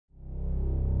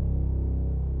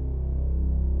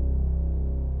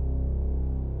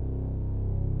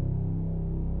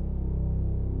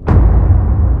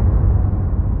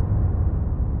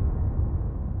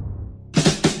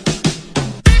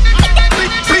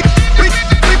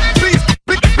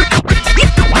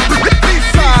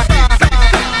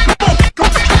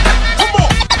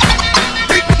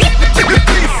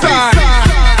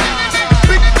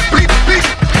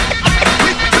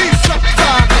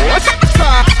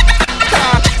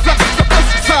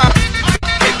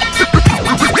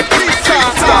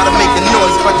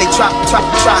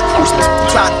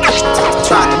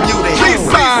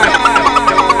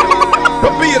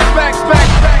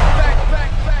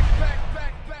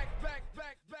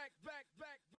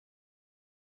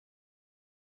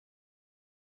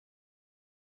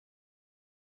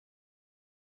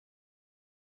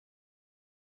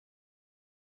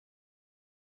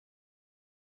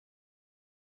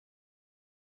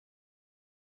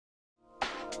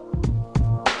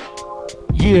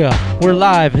Yeah, we're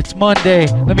live. It's Monday.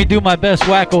 Let me do my best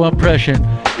Wacko impression.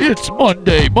 It's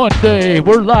Monday,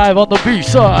 we're live on the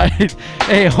B-side.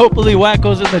 Hey, hopefully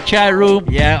Wacko's in the chat room.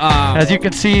 Yeah, as you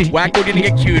can see, Wacko didn't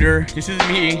get cuter. This is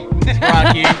me, this is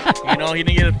Rocky. You know, he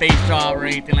didn't get a face job or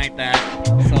anything like that.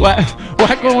 So,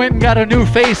 Wacko went and got a new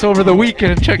face over the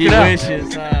weekend. Check it out. He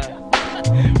wishes.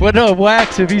 What up,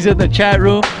 Wax, if he's in the chat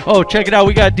room? Oh, check it out.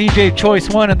 We got DJ Choice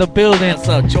 1 in the building. What's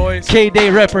up, Choice? K-Day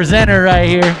representer right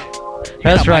here.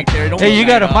 That's right. Hey, you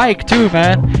got a mic too,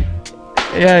 man.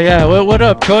 Yeah. What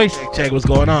up, Choice? Check what's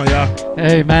going on, y'all.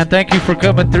 Hey, man, thank you for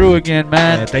coming through again,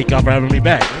 man. Thank y'all for having me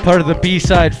back. Part of the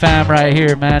B-side fam right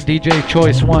here, man. DJ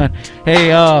Choice 1.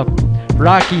 Hey,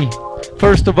 Rocky,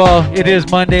 first of all, it is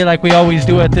Monday like we always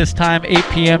do at this time, 8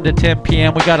 p.m. to 10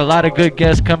 p.m. We got a lot of good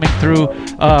guests coming through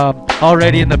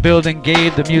already in the building.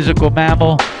 Gabe, the musical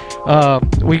Mammal.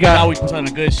 We got... always put on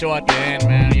a good show at the end,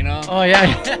 man, you know? Oh,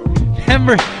 yeah.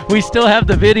 Remember, we still have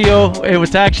the video. It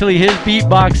was actually his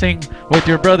beatboxing with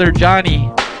your brother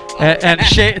Johnny. And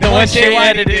Shay, the one Shay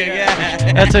edited.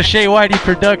 Yeah. That's a Shay Whitey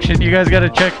production. You guys got to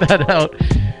check that out.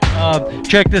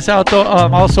 Check this out, though.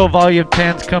 Also, Volume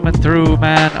 10's coming through,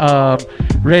 man.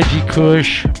 Rejjie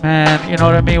Kush, man. You know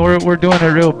what I mean? We're doing it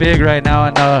real big right now,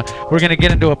 and we're going to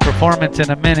get into a performance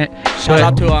in a minute. Shout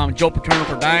out to Joe Paterno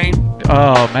for dying.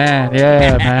 Oh, man.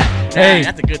 Yeah, man. Hey,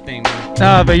 that's a good thing, man.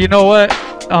 Nah, but you know what?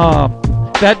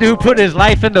 That dude put his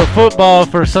life into football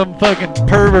for some fucking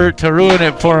pervert to ruin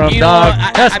it for him, dog.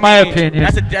 That's my opinion.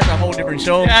 That's a whole different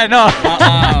show. Yeah, I know.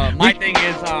 My thing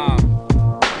is,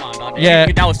 come on, dog.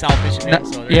 Yeah, that was selfish of him.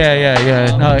 So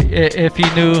yeah. No, if he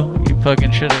knew, he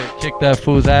fucking should have kicked that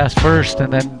fool's ass first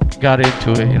and then got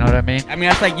into it. You know what I mean? I mean,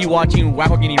 that's like you watching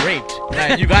Wacko getting raped.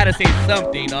 Like, you gotta say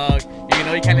something, dog. You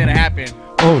know, you can't let it happen.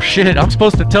 Oh shit! I'm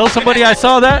supposed to tell somebody I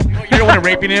saw that? You're the one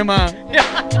raping him,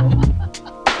 Yeah.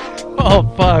 Oh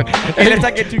fuck! Hey, let's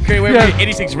not get too crazy. We're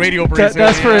 86 radio.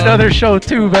 That's for another show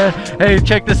too, man. Hey,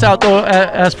 check this out though.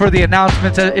 As for the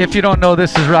announcements, if you don't know,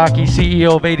 this is Rocky,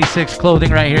 CEO of 86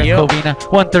 Clothing right here in Covina,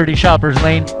 130 Shoppers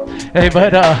Lane. Hey,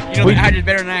 but you know the address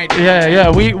better than I do. Yeah.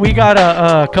 We got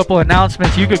a couple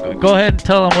announcements. You could go ahead and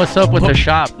tell them what's up with the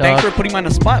shop, dog. Thanks for putting me on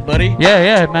the spot, buddy.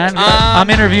 Yeah, man.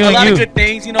 I'm interviewing you. A lot of good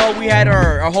things. You know, we had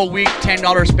our whole week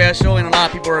 $10 special, and a lot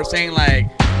of people are saying like,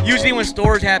 usually when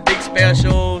stores have big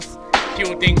specials,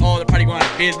 people think, oh, they're probably going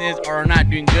out of business or not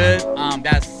doing good.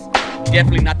 That's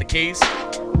definitely not the case.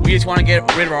 We just want to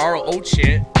get rid of our old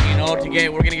shit, you know,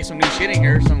 we're gonna get some new shit in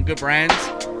here, some good brands.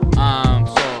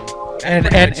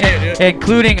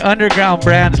 Including underground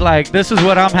brands. Like, this is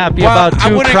what I'm happy about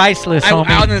too. Priceless, homie.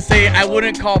 I was gonna say, I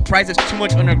wouldn't call Priceless too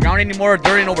much underground anymore.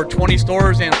 They're in over 20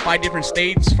 stores in 5 different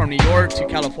states, from New York to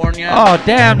California. Oh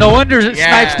damn! No wonder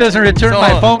Snipes doesn't return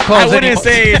my phone calls anymore.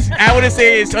 I wouldn't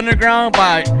say it's underground,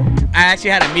 but I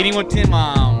actually had a meeting with him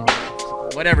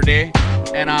whatever day,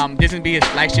 and this would be his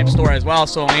flagship store as well.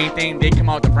 So anything they come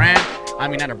out with a brand, I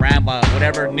mean, not a brand, but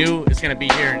whatever new, it's gonna be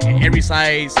here in every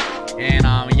size, and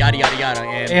yada yada yada.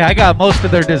 And yeah, I got most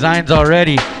of their designs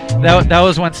already. That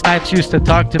was when Snipes used to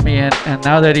talk to me, and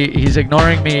now that he's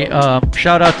ignoring me,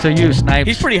 shout out to you, Snipes.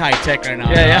 He's pretty high tech right now.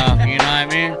 Yeah. You know what I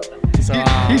mean? So,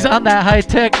 he's on that high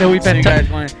tech that we've been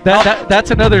that's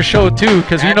another show too,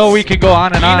 because you know we could go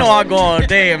on and on. You know I'll go all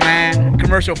day, man.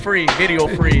 Commercial free, video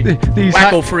free,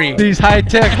 Wacko free. These high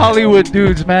tech Hollywood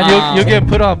dudes, man. You'll get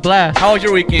put on blast. How was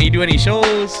your weekend? You do any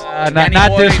shows?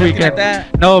 Not this weekend.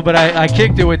 Like no, but I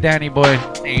kicked it with Danny Boy.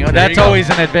 That's always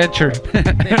an adventure.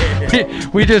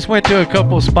 We just went to a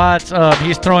couple spots.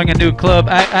 He's throwing a new club.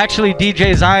 Actually,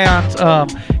 DJ Zion's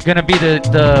gonna be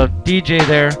the DJ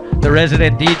there, the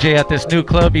resident DJ at this new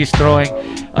club he's throwing.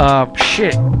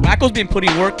 Shit. Wacko's been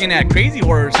putting work in at Crazy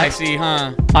Horse, I see,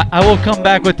 huh? I will come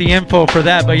back with the info for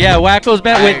that, but yeah, Wacko's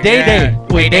been with Day Day.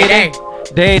 With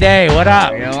Day Day, what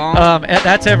up?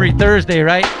 That's every Thursday,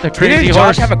 right? The Crazy Did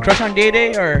Horse. Josh have a crush on Day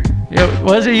Day, or? Yeah,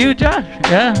 was it you, Josh?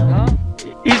 Yeah. No?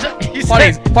 He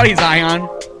probably Zion.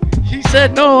 He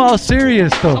said no, all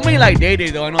serious though. Somebody like Day Day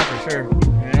though, I know for sure.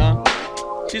 You know?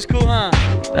 She's cool, huh?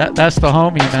 That's the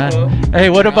homie, man. Cool. Hey,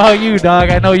 what about you, dog?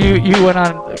 I know you went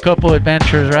on a couple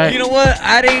adventures, right? You know what?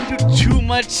 I didn't do too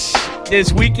much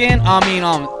this weekend. I mean,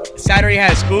 Saturday I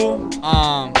had school.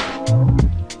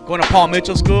 Going to Paul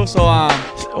Mitchell school. So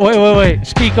Wait.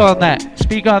 Speak on that,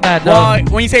 dog. Well,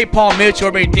 when you say Paul Mitchell,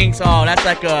 everybody thinks, oh, that's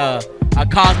like a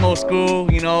Cosmo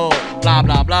school, you know, blah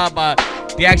blah blah. But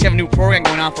they actually have a new program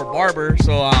going on for barber.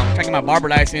 So I'm trying to get my barber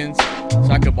license so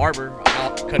I could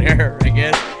cut hair, I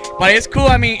guess. But it's cool.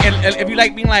 I mean, if you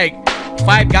like being like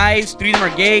 5 guys, 3 of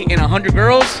them are gay, and 100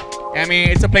 girls, I mean,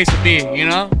 it's a place to be, you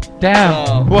know?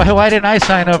 Damn. So, Why didn't I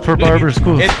sign up for barber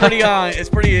school? It's pretty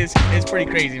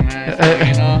crazy, man.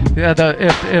 You know? Yeah.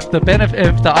 If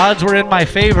the odds were in my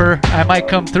favor, I might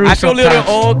come through. I feel a little sometimes.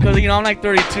 old because I'm like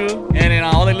 32, and then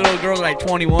all the little girls are like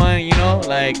 21. You know,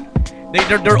 like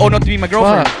they're old enough to be my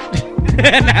girlfriend.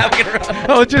 I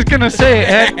was just gonna say,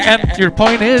 and your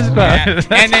point is, yeah.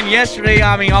 And then yesterday,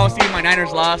 obviously my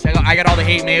Niners lost. I got all the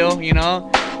hate mail, you know.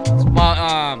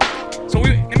 So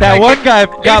that one guy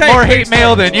got more hate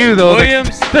mail than you, though.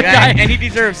 Williams, the guy, and he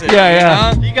deserves it.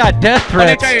 Yeah. You know? He got death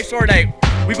threats. Let me tell you a story.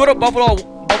 Like, we go to Buffalo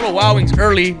Wild Wings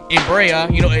early in Brea,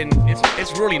 you know, and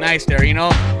it's really nice there, you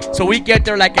know. So we get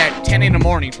there like at 10 in the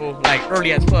morning, fool, like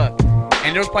early as fuck.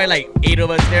 And there's probably like 8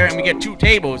 of us there, and we get 2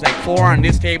 tables, like 4 on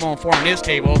this table and 4 on this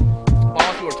table.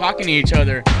 All people are talking to each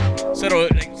other. So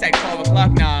it's like 12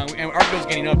 o'clock now, and our bill's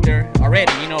getting up there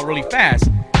already, you know, really fast.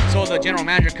 So the general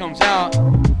manager comes out,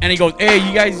 and he goes, hey,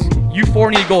 you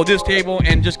 4 need to go to this table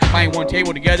and just combine 1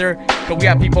 table together, because we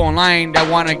have people online that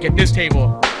want to get this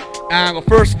table. And I go,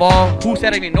 first of all, who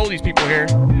said I didn't know these people here?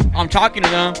 I'm talking to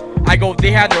them. I go,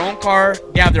 they have their own car,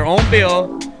 they have their own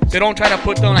bill. So don't try to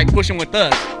put them, like, push them with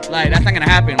us. Like, that's not gonna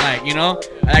happen, like, you know?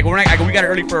 Like, I go, we got it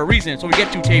early for a reason, so we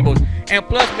get 2 tables. And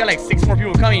plus, we got like 6 more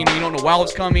people coming, you know, the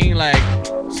Wild's coming, like,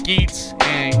 Skeets,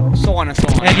 and so on and so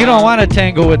on. And you don't want to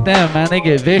tangle with them, man. They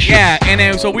get vicious. Yeah, and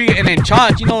then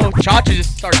Chach, you know, Chach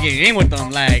just started getting in with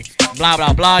them, like, blah,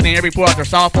 blah, blah. And then everybody pulled out their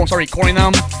cell phone, started recording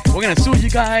them. We're gonna sue you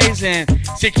guys, and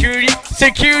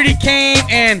security came,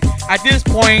 and at this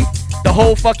point, the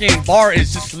whole fucking bar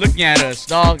is just looking at us,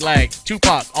 dog, like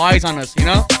Tupac, all eyes on us, you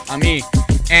know, on me.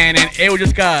 And then it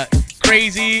just got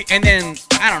crazy, and then,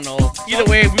 I don't know, either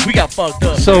way, we got fucked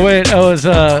up. So wait, I was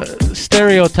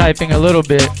stereotyping a little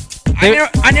bit. I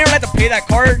never had to pay that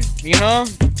card, you know.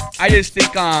 I just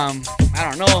think, I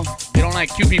don't know, they don't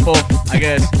like cute people, I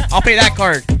guess. I'll pay that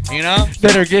card, you know.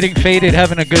 That are getting faded,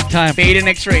 having a good time. Faded and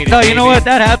X-rated. No, you know what?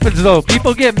 That happens, though.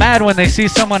 People get mad when they see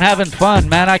someone having fun,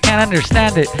 man. I can't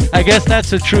understand it. I guess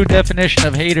that's the true definition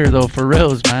of hater, though, for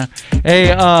reals, man.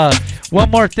 Hey,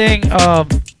 one more thing.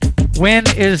 When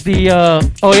is the,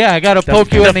 oh yeah, I gotta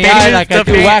poke you in the eye like I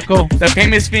do Wacko. The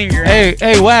famous finger.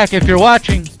 Hey, Wack, if you're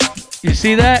watching, you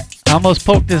see that? I almost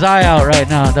poked his eye out right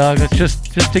now, dog. It's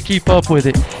just to keep up with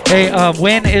it. Hey,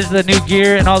 when is the new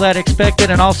gear and all that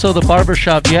expected? And also the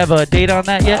barbershop. Do you have a date on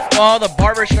that yet? Well, the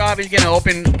barbershop is gonna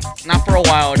open not for a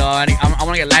while, dog. I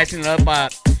want to get licensed up,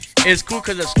 but it's cool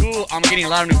because at school I'm getting a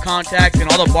lot of new contacts,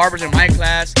 and all the barbers in my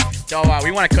class, so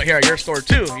we want to cut hair at your store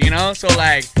too, you know? So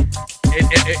like,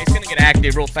 it's gonna get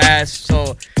active real fast.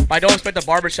 So, but I don't expect the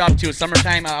barbershop till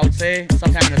summertime. I would say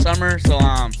sometime in the summer. So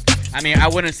I mean, I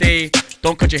wouldn't say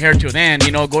don't cut your hair till then.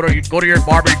 You know, go to your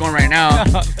barber you're going right now,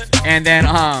 and then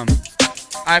as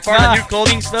far as the new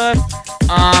clothing stuff,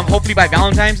 hopefully by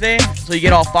Valentine's Day, so you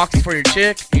get all foxy for your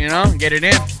chick. You know, get it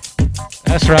in.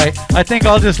 That's right. I think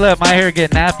I'll just let my hair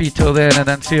get nappy till then, and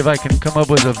then see if I can come up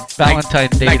with a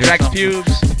Valentine's date like or Drakk's something.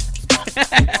 pubes.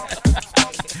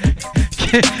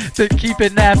 To keep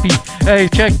it nappy. Hey,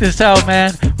 check this out,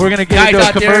 man. We're gonna get Guys into a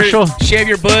out commercial. there, shave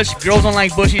your bush. Girls don't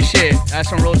like bushy shit. That's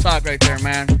some real talk right there,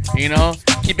 man. You know,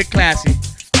 keep it classy.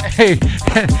 Hey,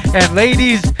 and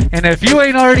ladies, and if you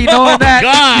ain't already knowing that,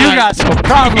 God. you got some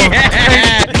problems.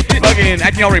 Fucking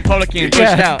acting all Republican,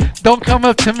 pushed out. Don't come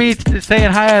up to me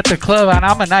saying hi at the club, and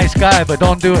I'm a nice guy, but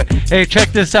don't do it. Hey,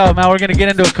 check this out, man. We're gonna get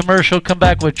into a commercial. Come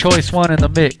back with choice 1 in the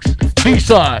mix.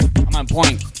 B-side. I'm on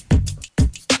point.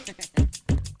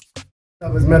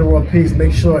 It's Metal World Peace.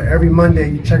 Make sure every Monday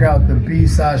you check out the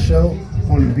B-Side Show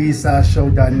on the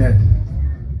bsideshow.net.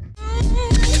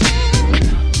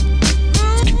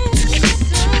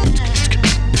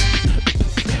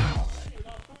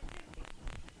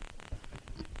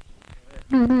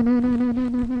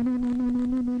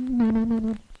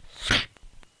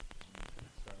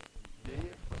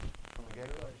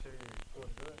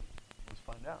 Let's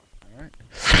find out. All right.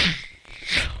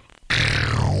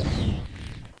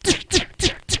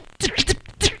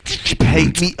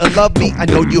 Hate me or love me, I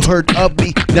know you heard of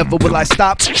me. Never will I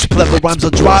stop. Clever rhymes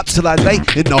will drop till I lay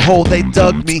in the hole they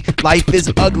dug me. Life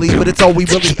is ugly, but it's all we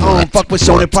really own. Fuck with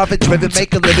showing profit driven,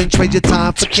 make a living, trade your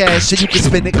time for cash, so you can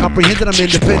spend it. Comprehend that I'm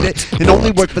independent and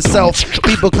only work for self.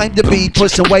 People claim to be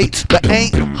pushing weight, but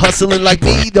ain't hustling like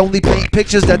me. They only paint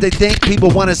pictures that they think people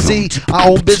want to see. I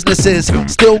own businesses,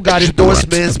 still got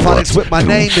endorsements, products with my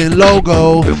name and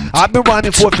logo. I've been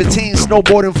riding 415,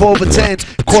 snowboarding for over 10.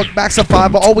 Cork backs of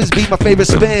 5 will always be my favorite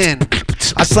spin.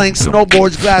 I slang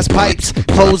snowboards, glass pipes,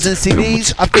 clothes and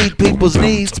CDs. I feed people's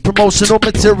needs. Promotional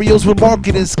materials with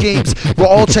marketing schemes. We're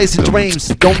all chasing dreams.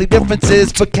 The only difference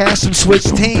is for cash and switch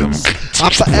teams.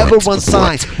 I'm forever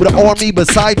unsigned with an army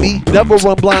beside me. Never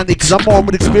run blindly cause I'm armed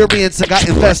with experience. I got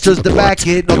investors to back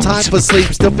it. No time for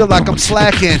sleep. Still feel like I'm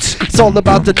slacking. It's all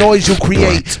about the noise you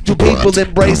create. Do people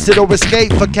embrace it or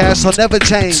escape? For cash I'll never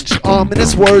change. In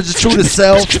this words it's true to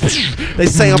self. They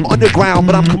say I'm underground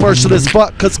but I'm commercial as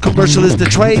fuck. Cause commercial is the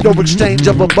trade or exchange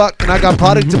of a buck. And I got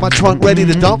product in my trunk ready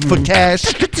to dump for cash.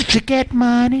 Did you get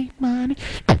money, money?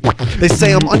 They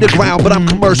say I'm underground but I'm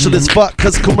commercial as fuck.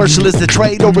 Cause commercial is the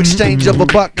trade or exchange of a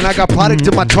buck. And I got product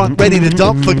in my trunk ready to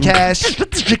dump for cash.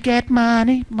 Did you get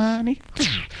money, money?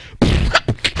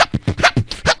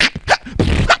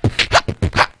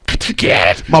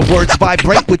 My words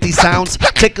vibrate with these sounds,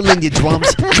 tickling your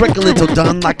drums, trickling till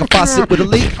done like a faucet with a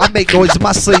leak. I make noise in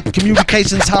my sleep.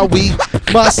 Communication's how we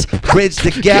must bridge the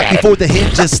gap before the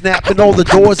hinges snap and all the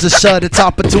doors are shut. It's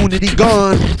opportunity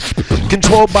gone.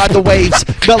 Controlled by the waves,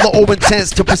 mellow or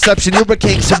intense to perception.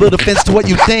 Hurricanes to build a fence to what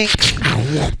you think.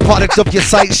 Product of your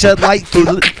sight shed light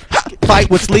through fight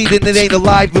what's leading, it ain't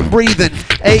alive and breathing.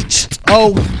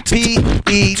 H-O-P-E,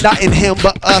 not in him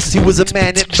but us. He was a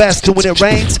man at best, and when it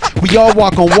rains, we all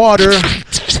walk on water.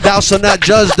 Thou shalt not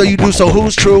judge, though you do so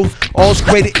who's true. All's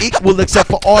created equal except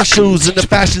for our shoes and the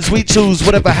fashions we choose.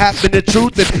 Whatever happened to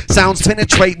truth, and sounds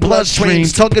penetrate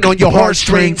bloodstreams, tugging on your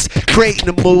heartstrings, creating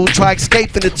a mood, try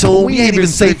escaping the tune. We ain't even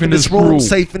safe in this room,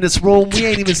 safe in this room. We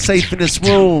ain't even safe in this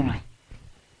room.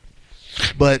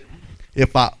 But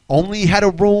if I only had a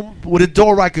room with a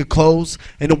door I could close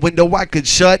and a window I could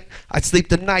shut, I'd sleep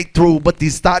the night through, but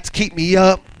these thoughts keep me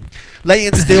up.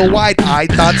 Laying still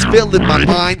wide-eyed, thoughts filling my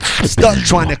mind, stuck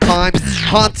trying to climb,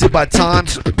 haunted by time,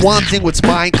 wanting what's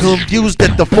mine, confused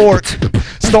at the fork.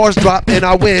 Stars drop and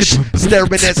I wish,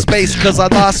 staring at space cause I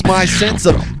lost my sense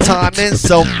of time and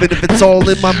self. And if it's all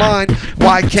in my mind,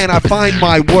 why can't I find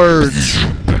my words?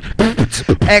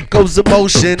 Echoes of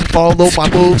motion, follow my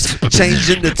moves,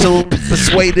 changing the tune,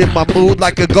 persuading my mood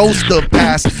like a ghost of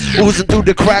past, oozing through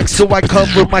the cracks so I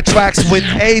cover my tracks when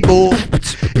able.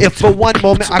 If for one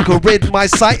moment I could rid my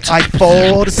sight, I'd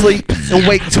fall to sleep and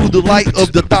wake to the light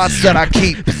of the thoughts that I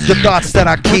keep, the thoughts that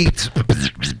I keep.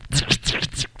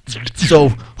 So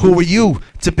who are you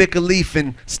to pick a leaf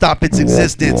and stop its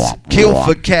existence? Kill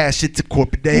for cash, it's a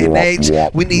corporate day and age.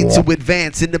 We need to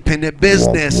advance independent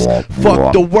business.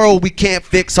 Fuck the world, we can't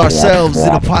fix ourselves.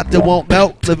 In a pot that won't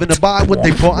melt, living to buy what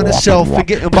they put on the shelf and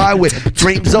getting by with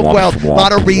dreams of wealth.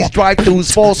 Lotteries,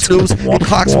 drive-thrus, false news, and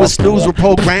clocks with snooze. We're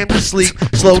programmed to sleep,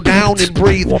 slow down and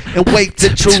breathe and wake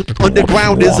to truth.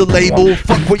 Underground is a label,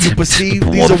 fuck what you perceive.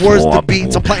 These are words to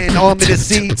beats, I'm planting ominous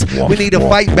seeds. We need to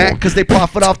fight back cause they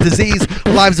profit off disease.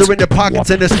 Lives are in their pockets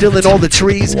and they're stealing all the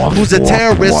trees. Who's a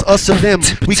terrorist, us or them?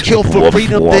 We kill for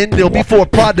freedom, then they'll be for a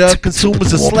product.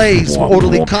 Consumers are slaves for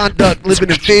orderly conduct, living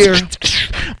in fear.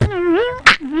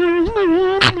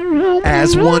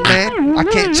 As one man, I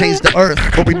can't change the earth,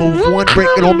 but remove one brick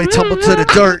and all may tumble to the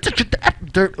dirt.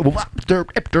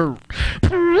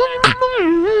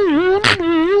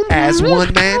 As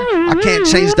one man, I can't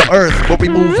change the earth, but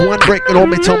remove one brick and all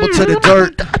may tumble to the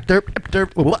dirt.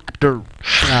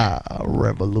 Ah,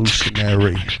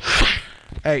 revolutionary.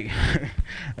 Hey,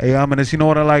 hey, ominous. You know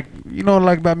what I like? You know what I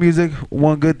like about music?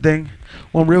 One good thing,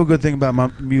 one real good thing about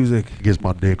my music. Gets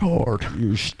my dick hard.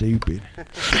 You're stupid.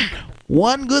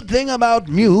 One good thing about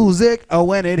music,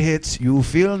 when it hits, you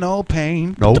feel no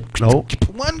pain. Nope.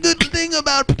 One good thing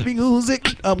about music,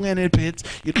 when it hits,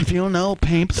 you feel no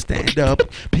pain. Stand up,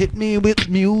 hit me with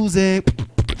music.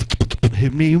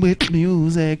 Hit me with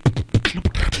music.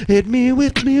 Hit me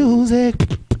with music.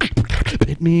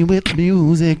 Hit me with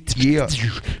music. Yeah.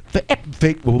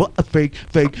 Fake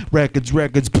records.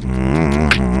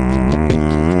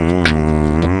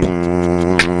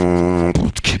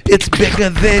 It's bigger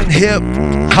than hip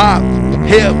hop.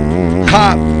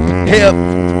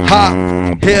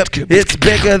 It's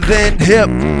bigger than hip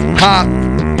hop.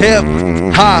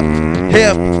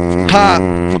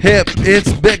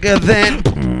 It's bigger than.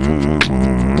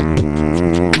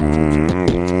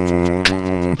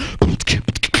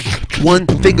 One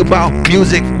thing about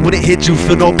music, when it hits you,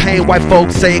 feel no pain. White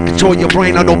folks say control your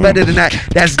brain, I know better than that.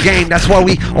 That's game, that's why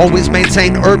we always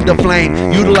maintain herb the flame.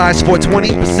 Utilize for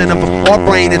 20% of our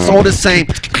brain, it's all the same.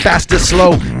 Fast or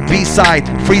slow, B-side,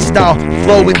 freestyle,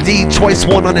 flow indeed. Choice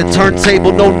one on the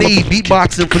turntable, no need.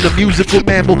 Beatboxing from the musical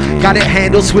mammal, got it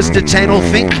handled, switch the channel,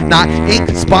 think not ink.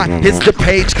 Spot hits the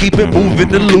page, keep it moving.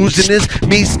 Illusion is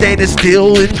me standing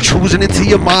still, intrusion into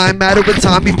your mind. Matter of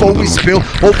time before we spill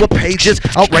over pages,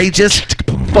 outrageous.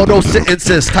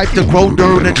 Photosynthesis, type to grow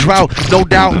during a drought. No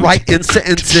doubt, write in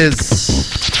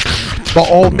sentences. By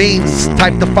all means,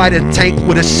 type to fight a tank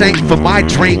with a shank for my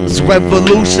dreams.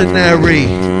 Revolutionary.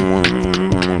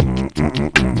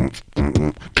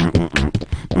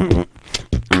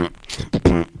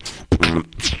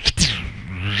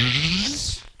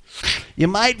 You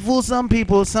might fool some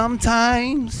people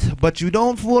sometimes, but you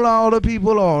don't fool all the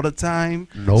people all the time.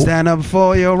 Nope. Stand up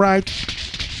for your right.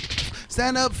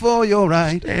 Stand up for your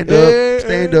right. Stand up,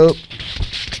 stand up.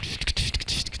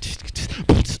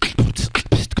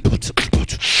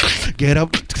 Get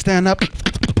up, stand up.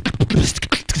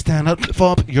 Stand up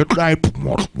for your right.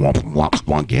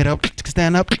 Get up,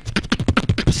 stand up.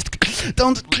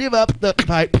 Don't give up the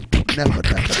fight. Never,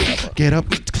 never, never. Get up,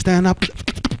 stand up.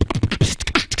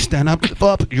 Stand up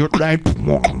for your right.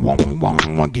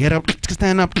 Get up,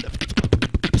 stand up.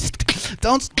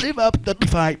 Don't give up the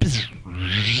fight.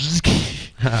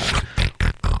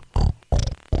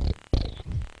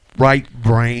 Right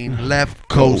brain, left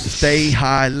coast, stay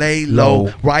high, lay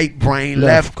low. Right brain,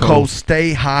 left coast,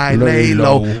 stay high, lay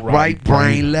low. Right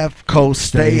brain, left coast,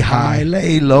 stay high,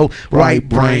 lay low. Right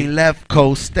brain, left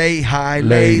coast, stay high,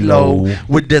 lay low.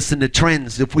 We're dissing the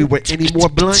trends. If we were any more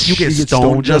blunt, you get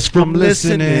stoned just from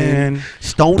listening.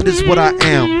 Stoned is what I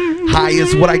am. High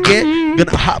is what I get.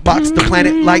 Gonna hotbox the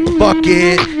planet like fuck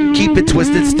it. Keep it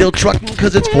twisted, still trucking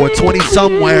cause it's 420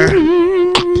 somewhere.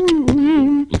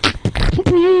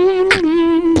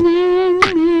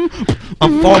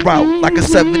 I'm far out like a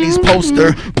 70s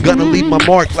poster. Gonna leave my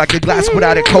mark like a glass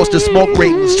without a coaster. Smoke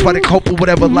rings, try to cope with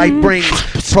whatever life brings.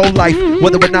 Pro-life,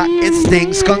 whether or not it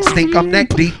stings. Skunk stink, I'm neck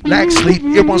deep, lag sleep.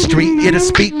 Ear on street, ear to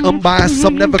speak. Unbiased,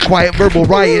 some never quiet verbal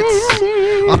riots.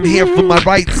 I'm here for my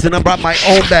rights and I brought my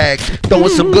own bag. Throwing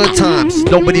some good times,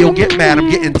 nobody'll get mad. I'm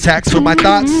getting taxed for my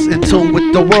thoughts, in tune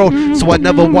with the world. So I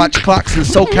never watch clocks in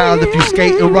SoCal. If you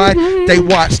skate and ride, they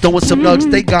watch. Throwing some nugs,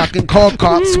 they gawk and call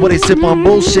cops where they sip on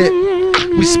bullshit.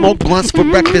 We smoke blunts for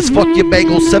breakfast, fuck your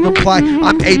bagel, 7-ply.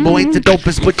 I'm able, ain't the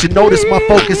dopest, but you notice my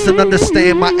focus and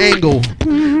understand my angle.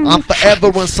 I'm forever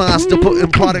on sign, still putting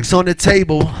products on the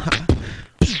table.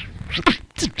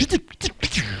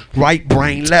 Right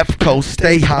brain, left coast,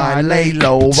 stay high, lay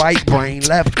low. Right brain,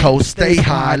 left coast, stay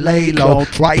high, lay low.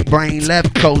 Right brain,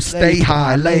 left coast, stay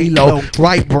high, lay low.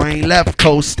 Right brain, left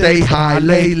coast, stay high,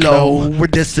 lay low. We're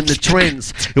dissing the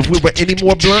trends. If we were any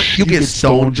more blunt, you get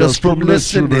stoned just from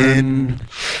listening.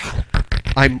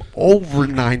 I'm over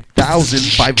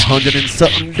 9,500 and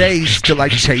something days till I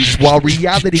chase while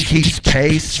reality keeps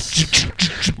pace.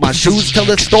 My shoes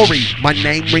tell a story, my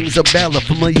name rings a bell, a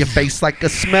familiar face like a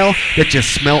smell that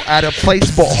just smell out of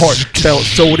place, but heartfelt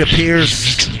so it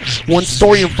appears. One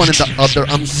story in front of the other,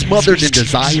 I'm smothered in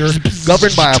desire,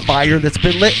 governed by a fire that's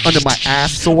been lit under my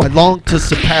ass, so I long to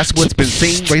surpass what's been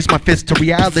seen, raise my fist to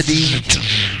reality.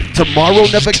 Tomorrow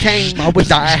never came, I would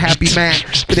die a happy man,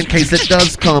 but in case it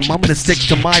does come, I'm gonna stick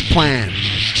to my plan.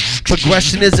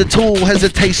 Progression is a tool,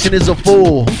 hesitation is a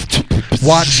fool.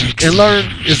 Watch and learn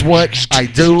is what I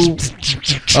do.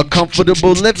 A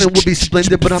comfortable living would be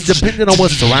splendid, but I'm dependent on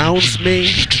what surrounds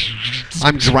me.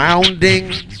 I'm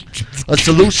drowning. A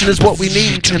solution is what we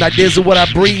need, and ideas are what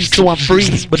I breathe, so I'm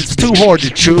free, but it's too hard to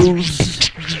choose.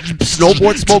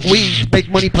 Snowboard, smoke weed, make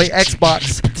money, play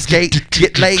Xbox, skate,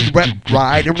 get laid, rep,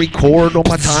 ride, and record. All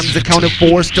my time's accounted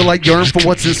for, still I yearn for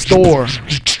what's in store.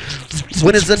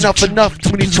 When is enough enough?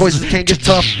 Too many choices can't get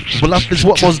tough. Bluff is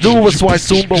what most do, so I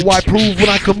assume, but why prove when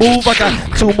I can move? I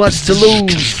got too much to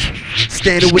lose.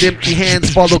 Standing with empty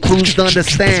hands, follow clues to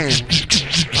understand.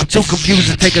 I'm too confused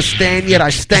to take a stand, yet I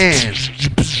stand.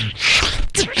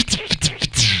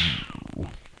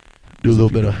 Do a little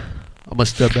bit of, I'm gonna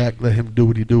step back, let him do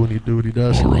what he do, and he do what he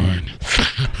does. All right.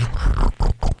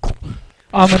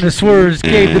 Ominous words,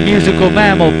 Gabe the musical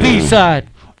mammal, B-side.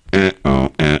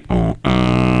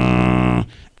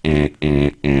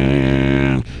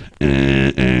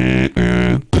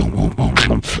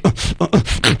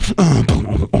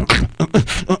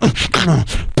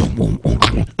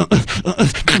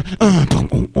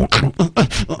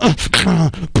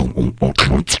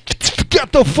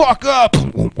 Get the fuck up!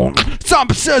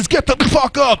 Somebody says get the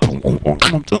fuck up!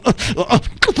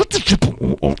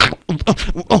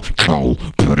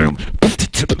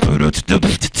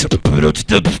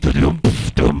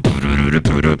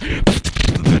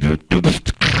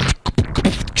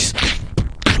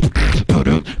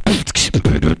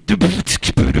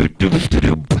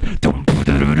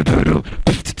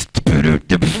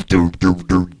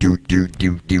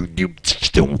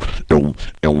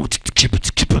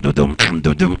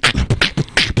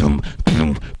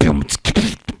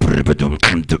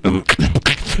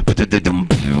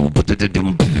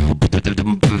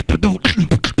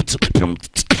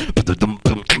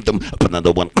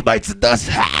 another one bites the dust.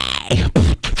 Hey.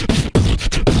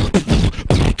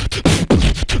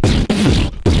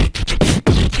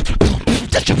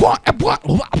 Just you want,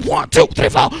 one, two, three,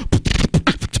 four.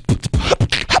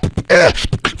 Yeah.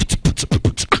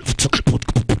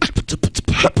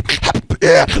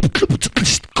 Yeah.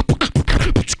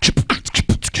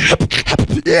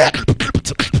 Yeah.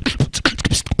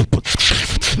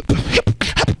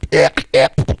 Yeah. Yeah.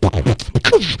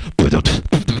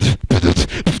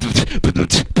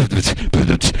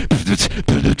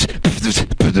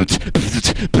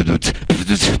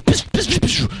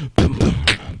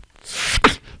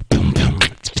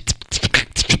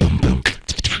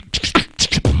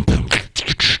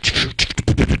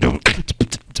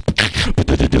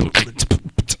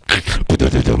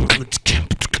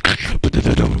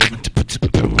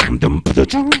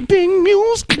 Jumping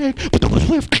music, but I was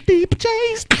with deep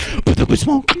chase, but I was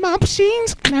smoking my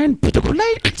machines, and but I was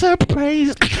late to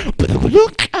praise, but I was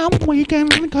look, I'm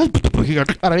weekend, because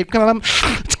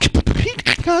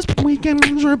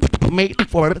weekends are made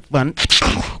for fun.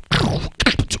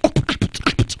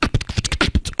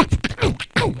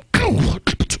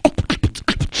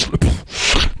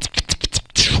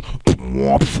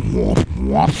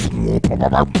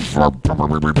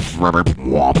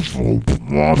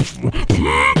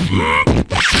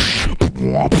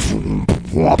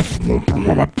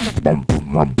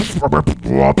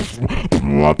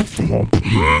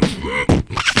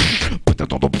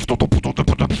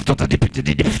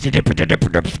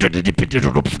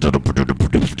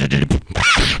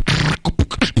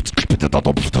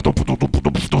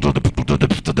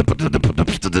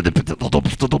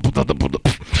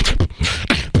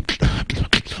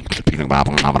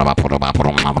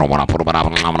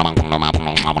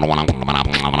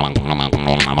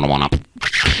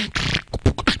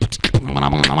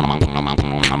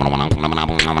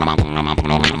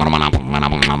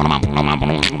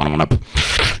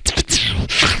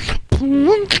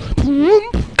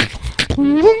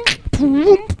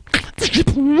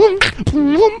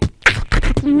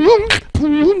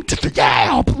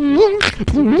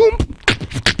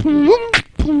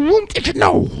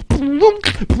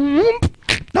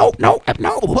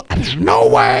 No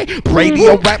way.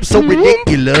 Radio rap so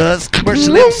ridiculous.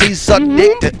 Commercial MCs suck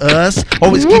dick to us.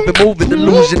 Always keep it moving.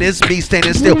 Illusion is me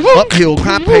standing still. Uphill.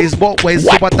 Crime pays both ways.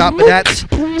 So I thought, but that's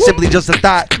simply just a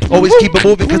thought. Always keep it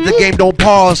moving because the game don't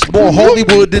pause. More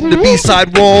Hollywood in the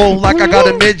B-side roll. Like I got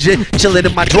a midget chilling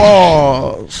in my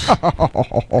drawers.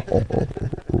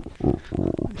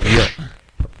 Yeah.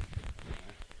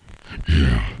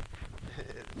 Yeah.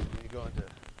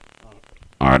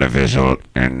 Artificial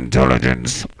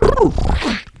intelligence.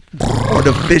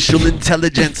 Artificial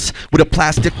intelligence with a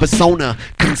plastic persona.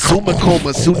 Consumer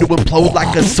coma, soon to implode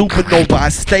like a supernova. I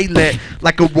stay lit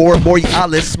like a roar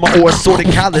borealis. My aura sorta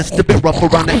callous, a bit rough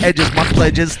around the edges. My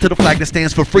pledges to the flag that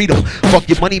stands for freedom. Fuck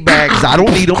your money bags, I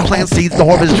don't need them. Plant seeds to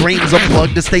harvest dreams.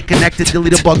 Unplug to stay connected.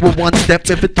 Delete a bug with one step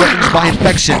if it threatens by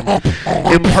infection.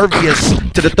 Impervious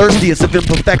to the thirstiest of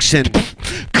imperfection.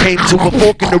 Came to a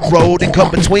fork in the road and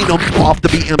cut between them. Off the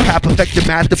beaten path, perfected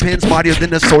math depends. Mightier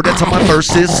than a sword, that's how my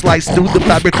verses slice through the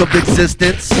fabric of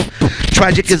existence.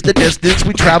 Tragic is the distance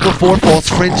we travel for false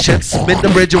friendships. Mend the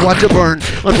bridge and watch it burn.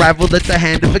 Unravel at the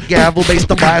hand of a gavel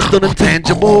based on bias done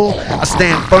intangible. I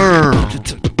stand firm.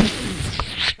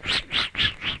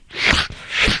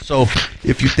 So,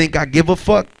 if you think I give a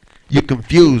fuck, you're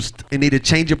confused and need to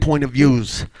change your point of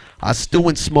views. I stew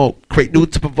and smoke, create new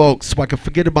to provoke so I can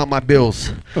forget about my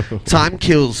bills. Time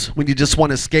kills when you just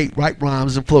want to skate, write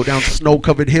rhymes, and float down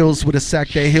snow-covered hills with a sack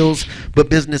that hills. But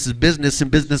business is business and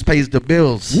business pays the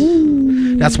bills.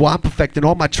 Ooh. That's why I'm perfecting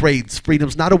all my trades.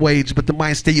 Freedom's not a wage, but the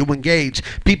mind state you engage.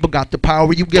 People got the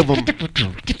power, you give them.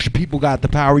 People got the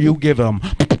power, you give them.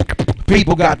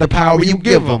 People got the power, you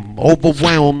give them.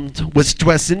 Overwhelmed with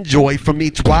stress and joy from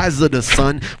each rise of the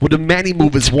sun. Well, the many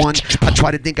move is one. I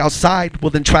try to think outside, well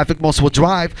then traffic most will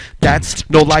drive. That's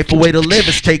no life, a way to live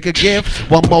is take a give,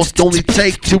 while most only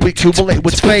take to accumulate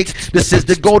what's fake. This is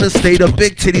the golden state of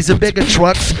big titties and bigger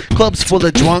trucks. Clubs full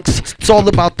of drunks, it's all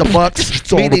about the bucks.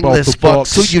 Meaningless fucks,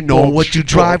 so you know what you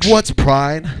drive, what's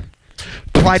pride?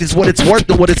 Pride is what it's worth,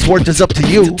 and what it's worth is up to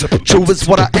you. True is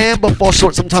what I am, but fall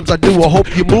short sometimes I do. I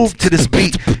hope you move to this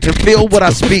beat and feel what I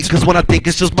speak, cause when I think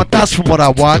it's just my thoughts from what I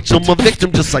watch. I'm a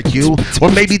victim just like you, or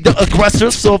maybe the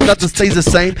aggressor, so if nothing stays the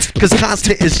same, cause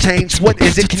constant is change. What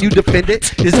is it? Can you defend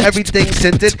it? Is everything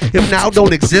scented? If now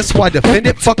don't exist, why defend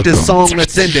it? Fuck this song,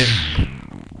 let's end it.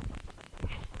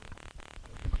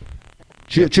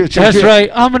 That's right.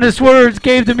 Ominous words.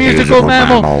 Gabe the musical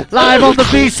mammal live on the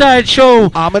B-side show.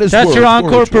 That's your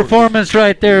encore performance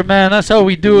right there, man. That's how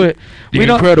we do it. We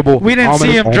didn't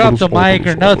see him drop the mic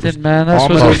or nothing, man. That's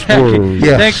what's happening.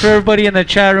 Thanks for everybody in the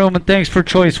chat room, and thanks for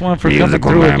Choice One for coming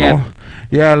through again.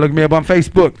 Yeah, look me up on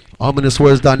Facebook,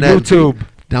 ominouswords.net, YouTube.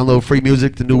 Download free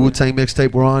music, the new Wu-Tang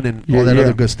mixtape we're on, and all that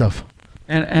other good stuff.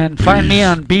 And find me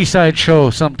on B-side show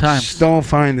sometime. Don't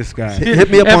find this guy. Hit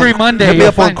me up every Monday. Hit me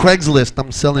up on Craigslist.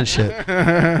 I'm selling shit.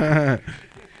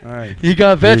 All right. You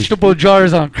got vegetable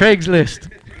jars on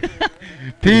Craigslist.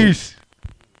 Peace.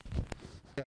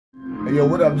 Hey, yo,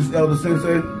 what up? This Elder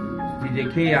Sensei.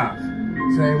 DJ Chaos.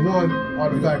 Same one.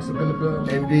 Artifacts of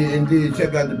Indeed, indeed.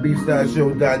 Check out the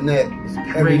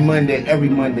bsideshow.net. Every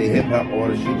Monday, hip hop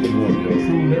artists. You can look, yo.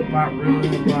 True hip hop, real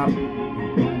hip hop.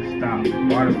 Don't stop.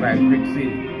 Artifacts, Brick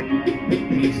City.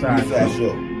 B-side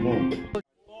show. Boom.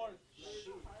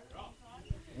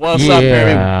 What's up,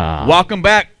 everyone? Welcome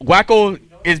back. Wacko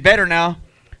is better now.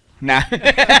 Nah.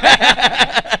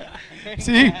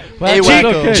 See,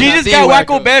 Jesus got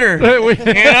Wacko better.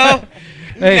 You know.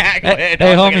 Hey,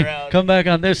 homie, come back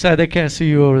on this side. They can't see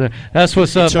you over there. That's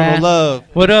what's up, Eternal man. Love.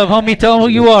 What up, homie? Tell them who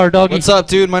you are, doggy. What's up,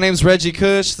 dude? My name's Rejjie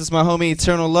Kush. This is my homie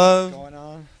Eternal Love. Going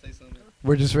on?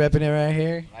 We're just repping it right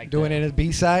here, doing it at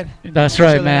B-side. That's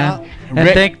right, man.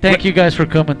 And thank you guys for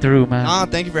coming through, man.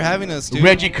 Thank you for having us, dude.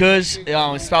 Rejjie Kush,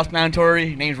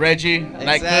 self-explanatory. Name's Rejjie.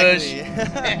 Like Kush.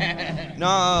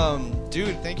 No,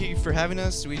 dude, thank you for having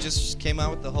us. We just came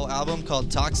out with the whole album called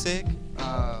Toxic.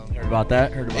 Heard about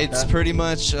that? It's pretty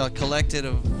much a collective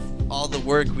of all the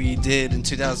work we did in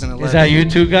 2011. Is that you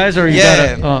two guys, or you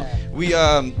got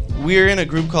a, we're in a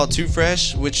group called Too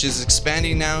Fresh, which is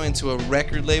expanding now into a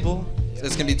record label.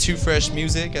 It's gonna be Too Fresh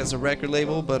Music as a record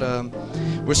label, but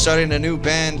we're starting a new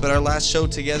band. But our last show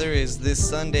together is this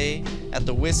Sunday at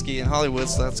the Whiskey in Hollywood,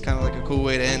 so that's kind of like a cool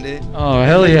way to end it. Oh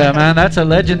hell yeah, man! That's a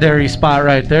legendary spot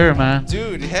right there, man.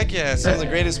 Dude, heck yeah! Some of the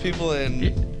greatest people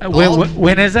in.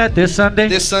 When is that? This Sunday?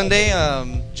 This Sunday,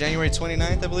 January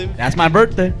 29th, I believe. That's my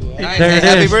birthday. Nice. There it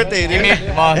Happy is. birthday, dude!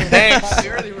 Thanks.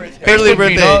 Early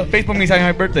birthday. Facebook means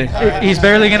happy birthday. He's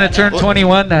barely gonna turn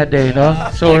 21 that day, though.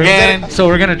 So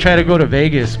we're gonna try to go to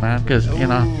Vegas, man, because you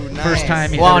know, nice. first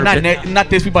time. Well, not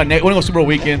this week, but we're gonna go Super Bowl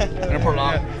weekend.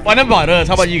 Well, not about us.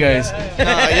 How about you guys?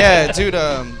 Yeah, dude.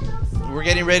 We're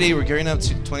getting ready. We're gearing up to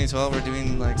 2012. We're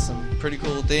doing like some pretty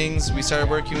cool things. We started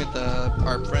working with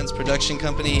our friends' production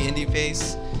company, Indie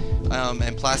Face,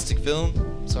 and Plastic Film.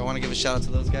 So I want to give a shout out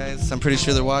to those guys. I'm pretty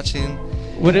sure they're watching.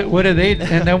 What do they?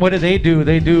 And then what do? They do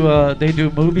movies or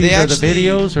the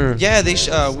videos or? Yeah, they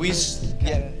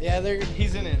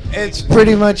He's in it. It's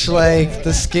pretty much like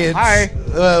the skits. Hi.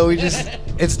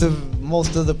 It's the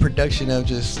most of the production of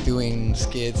just doing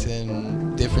skits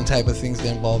and different type of things that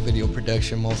involve video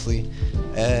production mostly,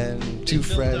 and Too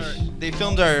Fresh. They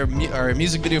filmed our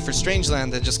music video for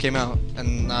Strangeland that just came out,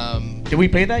 and did we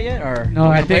play that yet or?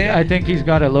 No, I think he's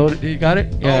got it loaded. You got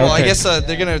it? Yeah. Oh, okay. I guess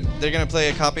they're gonna play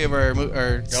a copy of our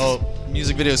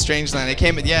music video Strangeland. It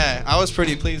came. Yeah, I was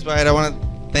pretty pleased by it. I want to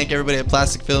thank everybody at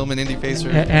Plastic Film and Indie Face for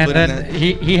putting that.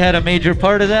 He had a major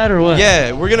part of that, or what?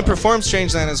 Yeah, we're gonna perform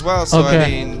Strangeland as well. So I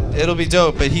mean, it'll be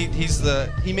dope. But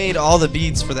he made all the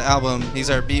beats for the album. He's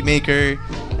our beat maker,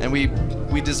 and we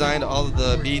designed all of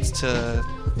the beats to,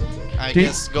 I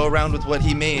guess, go around with what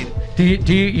he made.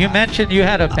 You mentioned you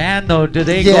had a band though? Do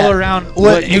they go around?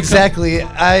 What exactly?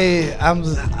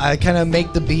 I kind of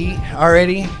make the beat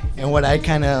already,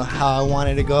 and how I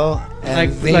wanted to go.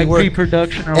 And like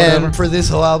pre-production or whatever. And for this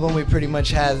whole album, we pretty much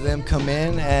had them come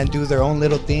in and do their own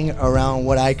little thing around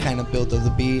what I kind of built of the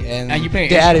beat. And you play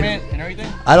an instrument and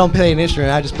everything? I don't play an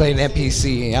instrument. I just play an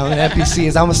MPC. I'm an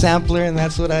MPC. I'm a sampler, and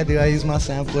that's what I do. I use my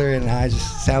sampler, and I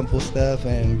just sample stuff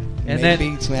and make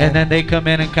beats, man. And then they come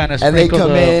in and kind of and they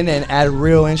come in and add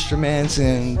real instruments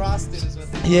and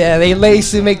they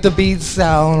lace it, make the beats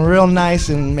sound real nice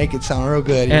and make it sound real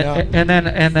good. You know?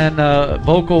 And then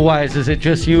vocal wise, is it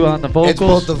just you on the vocals? It's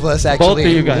both of us actually. Both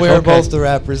of you guys. We're both the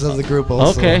rappers of the group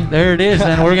also. Okay, there it is,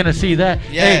 and we're gonna see that.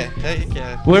 Yeah,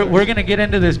 we're gonna get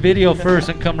into this video first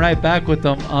and come right back with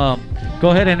them. Go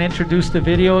ahead and introduce the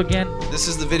video again. This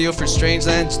is the video for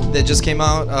Strangeland that just came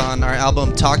out on our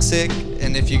album Toxic,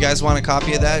 and if you guys want a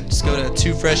copy of that, just go to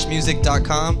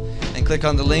toofreshmusic.com and click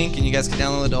on the link, and you guys can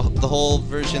download the whole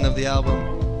version of the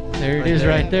album. There it is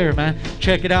right there, man.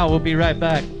 Check it out. We'll be right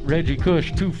back. Rejjie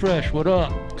Kush, Too Fresh. What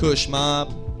up? Kush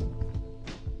Mob.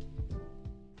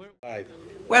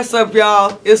 What's up,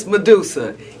 y'all? It's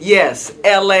Medusa. Yes,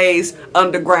 LA's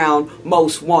underground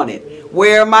most wanted.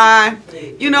 Where am I?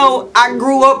 You know, I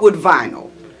grew up with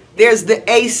vinyl. There's the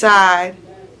A side,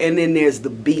 and then there's the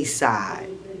B side.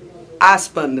 I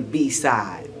spun the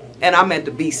B-side. And I'm at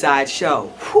the B-side show.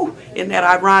 Whew, isn't that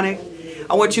ironic?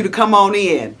 I want you to come on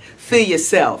in, feel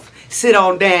yourself, sit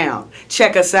on down,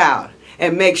 check us out,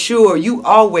 and make sure you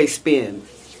always spin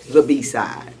the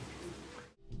B-side.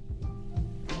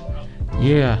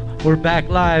 Yeah, we're back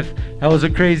live. That was a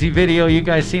crazy video. You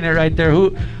guys seen it right there.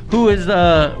 Who is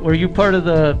were you part of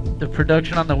the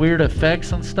production on the weird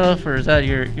effects and stuff, or is that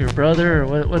your brother,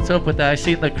 or what's up with that? I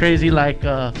seen the crazy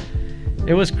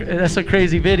that's a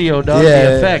crazy video, dog. Yeah,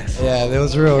 the effects. Yeah, that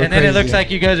was real. And then it looks like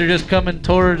you guys are just coming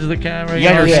towards the camera. You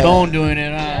guys are stone doing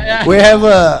it. Huh? We have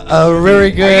a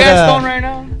very good. Are you guys stoned right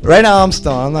now? Right now I'm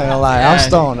stoned. I'm not gonna lie. I'm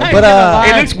stoned. But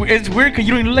it's weird because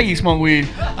you don't even let you smoke weed.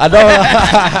 I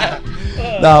don't.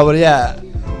 No, but yeah,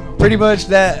 pretty much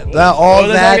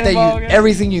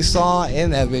everything you saw in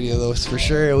that video, though, for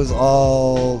sure, it was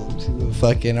all to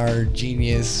fucking our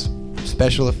genius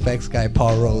special effects guy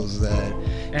Paul Rose.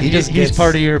 And he's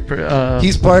part of your.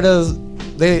 He's part of.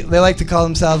 They like to call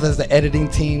themselves as the editing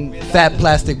team, Fat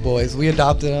Plastic Boys. We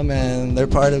adopted them, and they're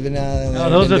part of it now.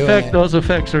 No, those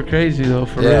effects are crazy though,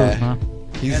 for real, huh?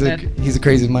 He's a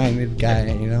crazy-minded guy,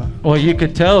 you know. Well, you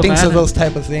could tell. Thinks man, of those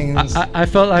type of things. I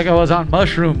felt like I was on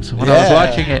mushrooms when I was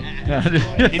watching it.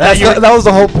 That was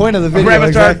the whole point of the video.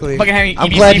 Exactly. I'm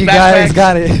glad you guys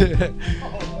got it.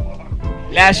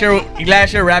 Last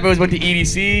year, Rabbit went to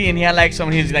EDC and he had like some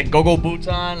of his like go-go boots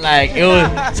on, like it was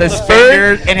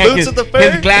suspenders and had his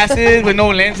glasses with no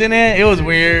lens in it. It was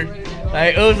weird.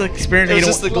 Like it was an experience. It was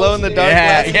just the glow in the dark.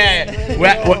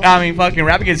 Yeah. I mean, fucking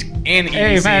Rabbit gets in EDC.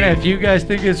 Hey man, if you guys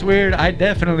think it's weird, I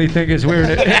definitely think it's weird.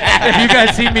 If you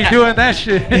guys see me doing that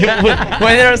shit,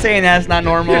 when they're saying that's not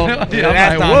normal, that's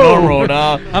like, not normal,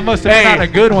 dog. I must have been not a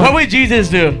good one. What would Jesus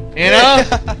do? You know?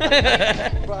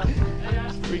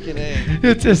 Freaking A.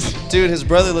 It's just, dude, his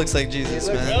brother looks like Jesus,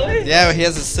 man. Really? Yeah, he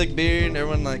has a sick beard, and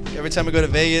everyone like every time I go to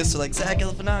Vegas, they're like Zach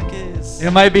Galifianakis.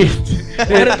 It might be.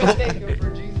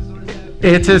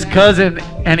 It's his cousin,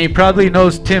 and he probably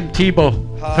knows Tim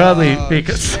Tebow. Probably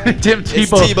because Tim Tebow.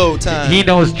 It's Tebow time. He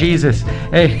knows Jesus.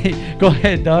 Hey, go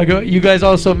ahead, dog. You guys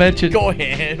also mentioned. Go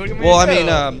ahead. Well, I mean,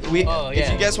 if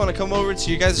you guys want to come over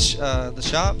to you guys the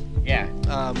shop, yeah,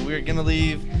 we're gonna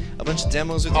leave a bunch of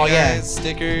demos with you guys,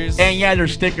 stickers. And yeah,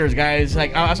 there's stickers, guys.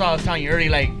 Like that's what I was telling you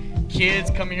earlier. Like kids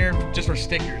come in here just for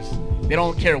stickers. They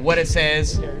don't care what it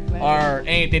says or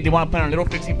anything. They want to put on little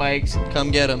fixie bikes. Come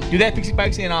get them. Do they have fixie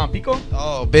bikes in Pico?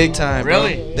 Oh, big time.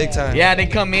 Really? Bro. Big time. Yeah, they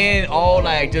come in all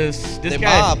like just this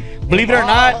guy. Mob. Believe it or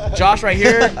not, Josh right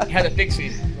here has a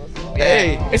fixie.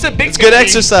 Hey, it's a big. It's good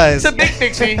exercise. It's a big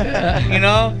fixie. You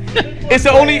know, it's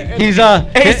the only. He's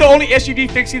it's the only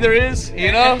SUV fixie there is.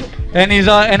 You know. And he's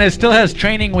and it still has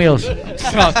training wheels.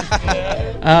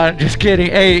 Just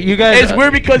kidding. Hey, you guys. It's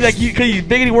weird because like he's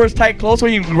big and he wears tight clothes.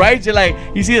 When he rides, it like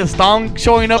you see the thong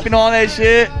showing up and all that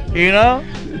shit. You know.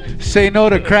 Say no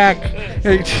to crack.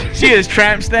 See his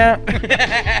tramp stamp.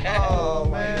 Oh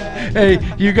man. Hey,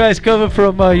 you guys coming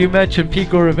from you mentioned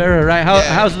Pico Rivera, right?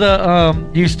 How's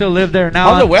the you still live there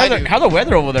now? How's the weather? How's the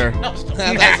weather over there?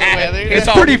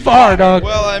 It's pretty far, dog.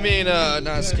 Well, I mean, no,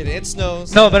 just kidding. It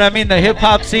snows. No, but I mean the hip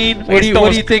hop scene. What do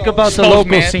you think about the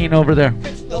local scene over there?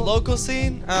 The local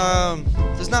scene?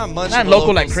 There's not much. Not of a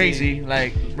local like scene. Crazy,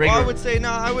 like regular. Well, I would say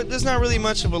no. There's not really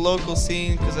much of a local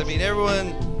scene because I mean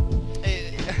everyone.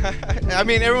 I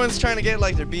mean everyone's trying to get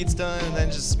like their beats done and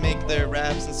then just make their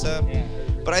raps and stuff. Yeah.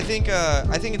 But I think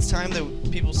it's time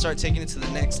that people start taking it to the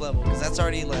next level because that's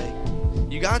already like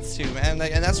you got to, man.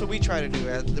 Like, and that's what we try to do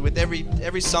with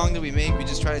every song that we make. We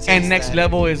just try to take. And next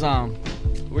level is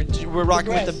We're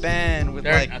rocking with the band with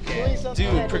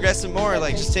dude, progressive more.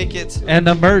 Like just take it. And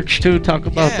the merch too. Talk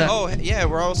about that. Oh yeah,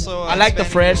 we're also. I like the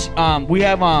fresh. We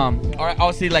have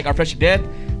obviously like our Fresh Dead.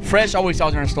 Fresh always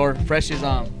sells in our store. Fresh is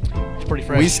it's pretty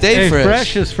fresh. We stay fresh.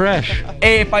 Fresh is fresh.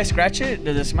 Hey, if I scratch it,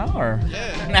 does it smell or?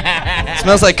 Yeah.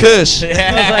 Smells like Kush. It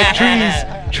smells like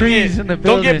trees in the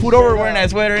building. Don't get pulled over wearing that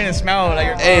sweater and smell like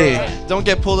your. Hey, don't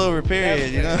get pulled over.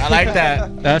 Period. You know. I like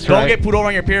that. That's don't right. Don't get pulled over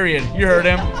on your period. You heard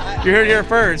him. You heard it here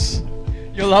first.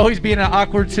 You'll always be in an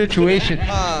awkward situation.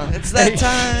 It's that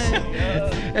time.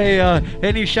 Hey,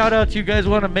 any shout outs you guys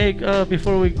want to make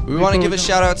before we? We want to give a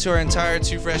shout out to our entire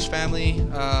Too Fresh family.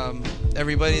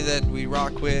 Everybody that we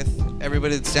rock with,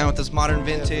 everybody that's down with this modern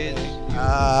vintage.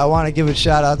 I want to give a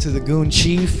shout out to the Goon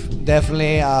Chief,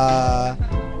 definitely.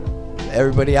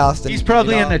 Everybody else. He's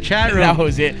probably in the chat room. That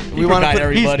was it. We want to put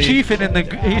everybody. He's chiefing in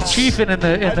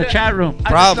the chat room.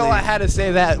 I didn't know I had to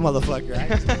say that, motherfucker.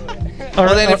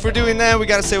 Well, then if we're doing that, we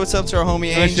gotta say what's up to our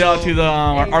homie Angel. Shout out to the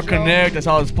our Connect. That's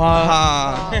all his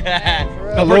pod.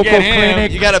 The local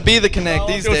clinic. You gotta be the Connect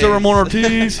these days. Ramon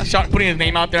Ortiz. Putting his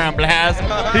name out there on blast.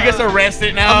 He gets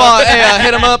arrested now. Come on, hey,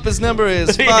 hit him up. His number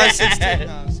is 562.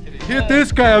 No, hit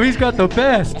this guy. He's got the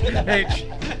best. Hey,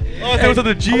 those are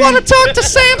the G. I want to talk to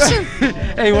Samson.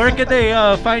 Hey, where can they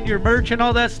find your merch and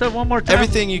all that stuff one more time?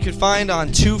 Everything you can find on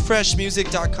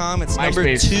 2freshmusic.com. It's number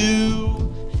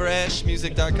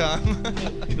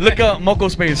 2freshmusic.com. Look up Moco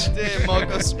Space. Damn,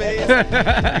 Moco Space. You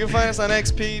can find us on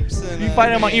X Peeps. And, you can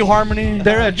find them on eHarmony.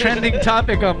 They're a trending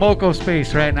topic on Moco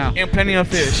Space right now. And plenty of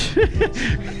fish.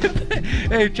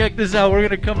 Hey, check this out. We're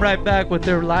gonna come right back with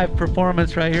their live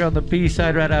performance right here on the B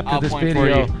side right after this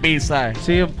video. B side.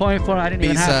 See him point for. I didn't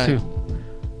even have to.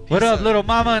 What up, little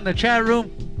mama in the chat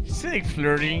room? Sick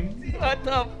flirting. What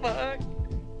the fuck?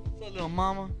 What's up, little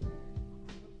mama?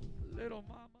 Little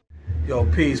mama. Yo,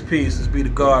 peace. This be the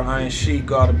God, Iron Sheik,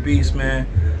 God of Beast, man.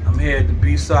 I'm here at the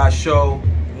B-Side Show.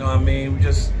 You know what I mean? We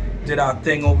just did our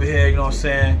thing over here, you know what I'm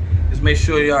saying? Just make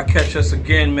sure y'all catch us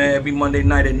again, man, every Monday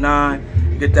night at 9.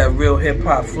 Get that real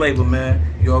hip-hop flavor, man.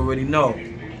 You already know.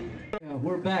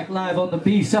 We're back live on the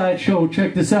B-Side Show.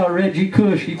 Check this out. Rejjie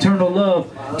Kush, Eternal Love,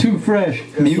 Too Fresh,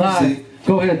 live.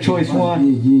 Go ahead, choice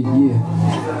one. Yeah.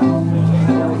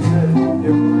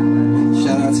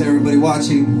 Shout out to everybody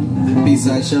watching the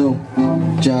B-Side Show.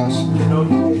 Josh.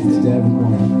 To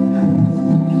everyone.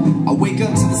 I wake up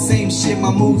to the same shit,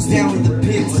 my mood's down in the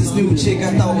pits. This new chick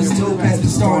I thought was dope has been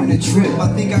starting to trip. I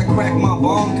think I cracked my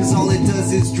bomb cause all it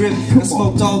does is drip. I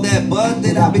smoked all that bud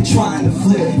that I've been trying to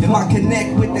flip. And my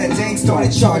connect with that dang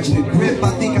started charging a grip.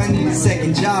 I think I need a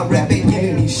second job, rap ain't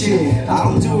giving me shit. I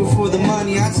don't do it for the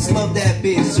money, I just love that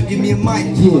bitch. So give me a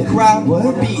mic, a crowd,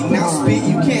 or beat, and I'll spit.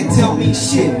 You can't tell me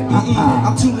shit.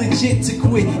 I'm too legit to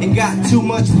quit and got too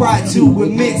much pride to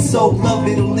admit. So love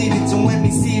it or leave it, don't let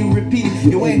me see you repeat it.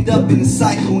 You'll end up in a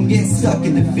cycle and get stuck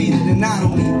and defeated. And I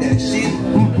don't need that shit.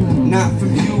 Not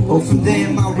from you or from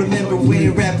them. I remember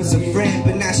when rap was a friend,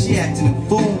 but now she acting a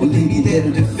fool. Will leave me there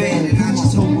to defend. And I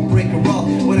just hope we'll break her off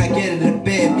when I get her to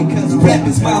bed. Because rap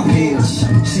is my bitch.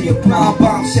 She a prime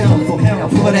bombshell from hell.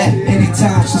 For that,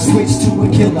 anytime she switch to a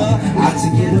killer, I to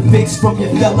get a fix from your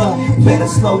fella. Better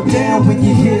slow down when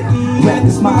you hit. Rap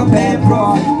is my bad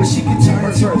broad, but she can turn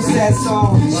it to a sad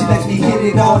song. She lets me hit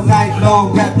it all night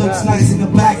long. Rap looks nice in a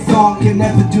black thong. Can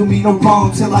never do me no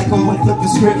wrong till I go and flip the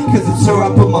script. Cause it's her I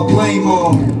put my blame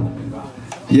on.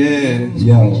 Yeah,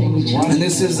 and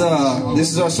this is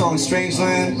our song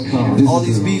Strangeland. All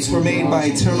these beats were made by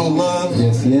Eternal Love.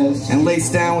 Yes. And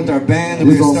laced down with our band that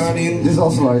we're starting. This is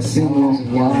also our single,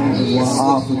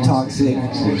 Off with Toxic.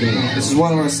 This is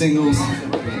one of our singles.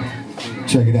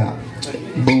 Check it out.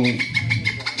 Boom.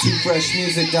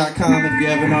 2freshmusic.com if you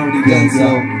haven't already done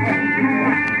so.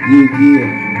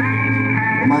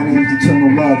 Yeah. My name is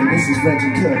Eternal Love, and this is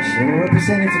Rejjie Kush. And we're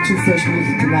representing for Too Fresh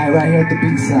Music tonight, right here at the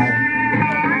B-Side.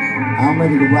 I'm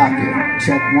ready to rock it.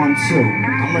 Check 1, 2.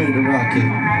 I'm ready to rock it.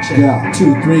 Check yeah.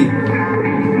 2, 3.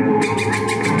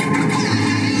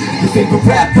 Your favorite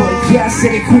rapper, yeah, I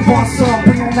said it, who wants some?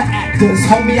 Bring on the actors,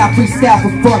 homie, I freestyle for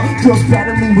fun. Girls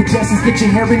battling with dresses, get your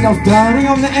hair and nails done. Bring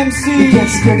on the MC. They get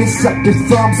scared and suck their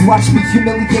thumbs. Watch me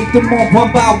humiliate them all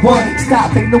one by one.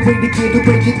 Stop, ain't no way to get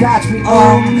away, you dodge me.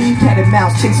 Cat and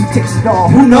mouse, chase who takes it all.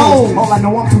 Who knows? All I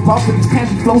know, I'm too rough with these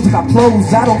pansy flows that I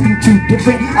clothes. I don't think too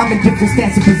different, I'm in different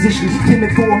stance and position.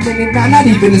 Timid for a minute, now not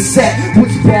even a set.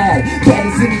 What's bad? Bad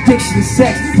as an addiction to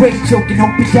sex. Wait, joking,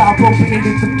 hoping y'all open it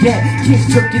and forget. Kids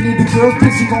jerking the girls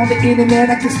pissing on the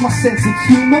internet. I guess my sense of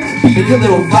humor be a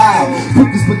little vile.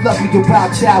 Hookers would love me, a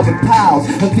wild child with piles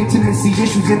of intimacy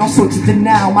issues and all sorts of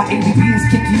denial. My ADD is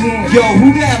kicking in. Yo,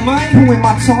 who that, man? Who am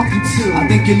I talking to? I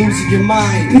think you're losing your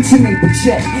mind. It's a neighbor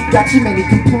check. Got too many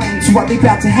complaints. Why they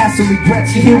about to have some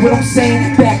regrets? You hear what I'm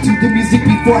saying? Back to the music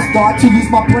before I start to lose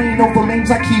my brain. Over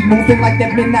lanes I keep moving like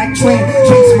that midnight train.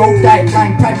 Chain smoke, diet,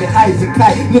 flying private highs and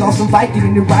kite. Lit off some Viking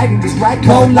and you're riding this right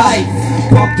called life.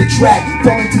 Bump the track,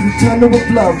 fall into the tunnel of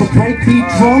love, a breakbeat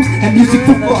drums and music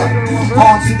for fun.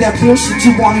 On to that real shit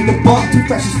you wanted to bump. Too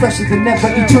fresh is fresher than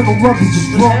ever. Eternal Love is just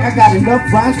drunk. I got enough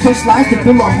rhymes, fresh lines to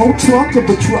fill a whole trunk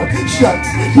of a truck. Shucks,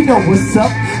 you know what's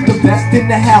up. The best in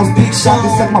the house, big shot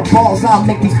to suck my balls. I'll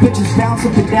make these bitches bounce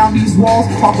up and down these walls.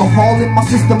 Alcohol in my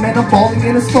system and I'm falling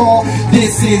in a stall.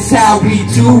 This is how we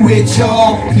do it,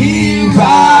 y'all. Here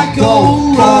I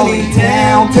go, running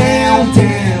down.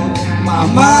 My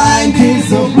mind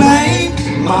is a blank.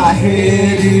 My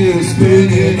head is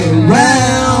spinning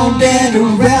around and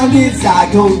around as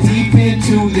I go deep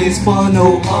into this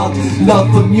funnel of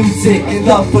love for music and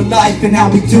love for life and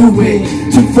how we do it.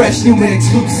 Too fresh, new and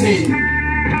exclusive.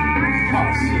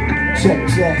 check,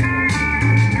 check.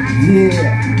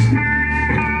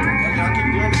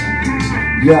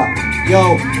 Yeah.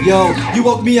 Yo, you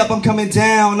woke me up, I'm coming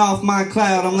down off my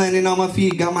cloud. I'm landing on my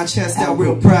feet, got my chest out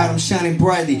real proud. I'm shining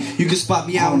brightly, you can spot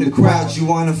me out in the crowd. You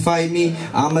wanna fight me?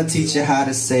 I'ma teach you how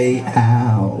to say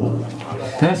ow.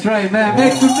 That's right, man.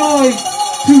 Make some noise.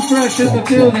 Too Fresh in the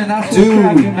building. That's what's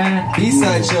cracking, man.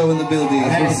 B-Side Show in the building.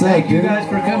 Hey, thank you guys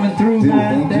for coming through,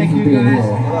 man. Thank you guys.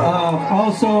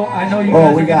 Also, I know you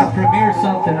guys are gonna premiere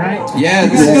something, right? Yeah,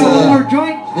 this is one more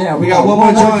joint. Yeah, we got one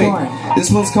more joint.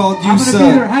 This one's called You Suck. I'm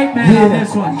gonna be their hype man on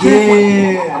this one.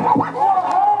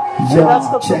 Yo,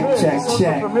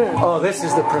 check. Oh, this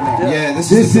is the premiere. Yeah,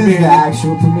 this is the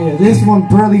actual premiere. This one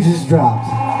Burley just dropped.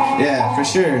 Yeah, for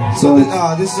sure. So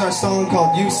this is our song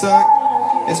called You Suck.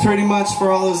 It's pretty much for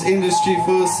all those industry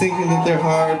fools thinking that they're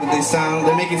hard, but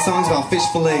they're making songs about fish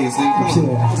fillets, dude. Come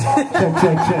on.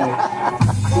 Check.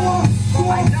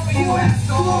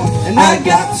 And I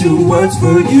got 2 words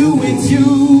for you, it's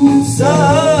you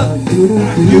suck.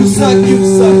 You suck, you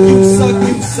suck, you suck,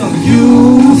 you suck,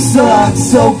 you suck.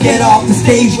 So get off the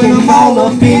stage when I'm all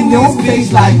up in your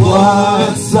face like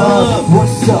what's up,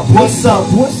 what's up, what's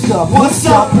up, what's up, what's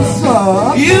up, what's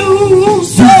up. You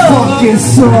suck. You fucking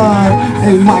suck.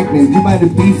 Hey Mike, man, you better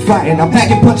be frightened. I'm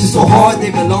packing punches so hard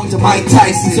they belong to Mike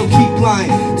Tyson. So keep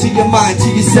lying to your mind, to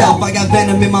yourself. I got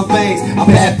venom in my veins, I'm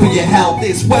bad for your health.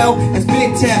 As well as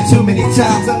been tapped too many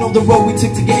times. I know the road we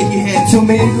took to get here had too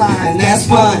many lines. And that's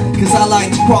fine, cause I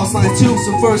like to cross lines too.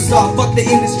 So first off, fuck the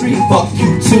industry and fuck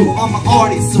you too. I'm an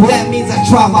artist, so that means I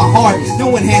try my hardest. No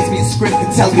one hands me a script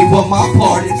and tells me what my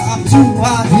part is. I'm too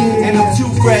hot and I'm too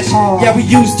fresh. Yeah, we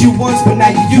used you once, but now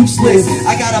you're useless.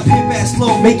 I got a pimp ass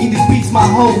flow, making these beats my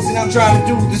hoes. And I'm driving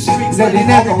through the streets, letting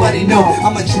everybody know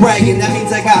I'm a dragon. That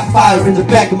means I got fire in the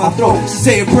back of my throat. So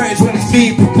say a prayer when it's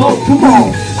being provoked. Come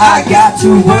on, I got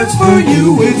 2 words for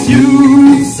you, it's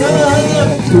you suck.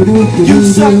 You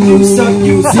suck, you suck,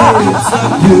 you suck,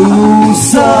 you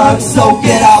suck. So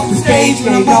get off the stage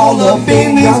when I'm all up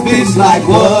in this bitch like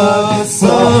what's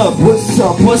up, what's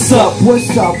up, what's up,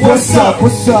 what's up, what's up,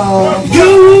 what's up.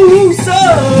 You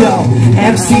suck. Yo,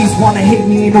 MCs wanna hit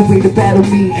me in a way to battle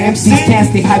me. MCs can't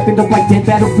stay hyping up like dead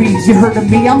batteries. You heard of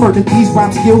me, I murdered these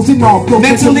rhyme skills and all flows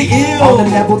mentally ill on a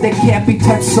level that can't be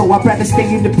touched. So I'd rather stay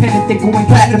independent than going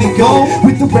platinum and gold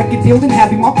with the record deal than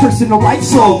having my personal life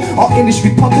sold. All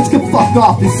industry puppets can fuck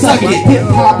off and suck it. Hip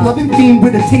hop loving theme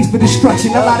with a taste for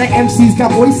destruction. A lot of MCs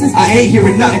got voices, I ain't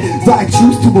hearing nothing. So I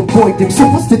choose to avoid them. So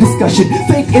what's the discussion?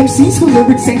 Fake MCs who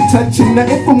lyrics ain't touching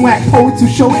nothing, from whack poets who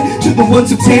show it to the ones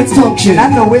who can't function. I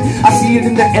know it, I see it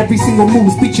in their every single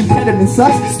move. Speech impediment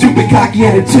sucks, stupid cocky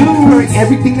attitude. Heard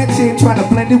everything that's in, trying to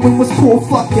blend it with what's cool.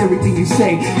 Fuck everything you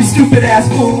say, you stupid ass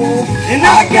fool. And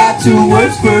I got 2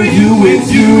 words for you,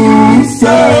 it's you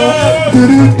suck.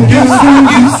 You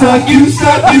suck, you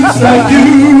suck, you suck,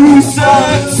 you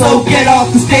suck. So get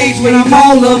off the stage when I'm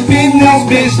all up in this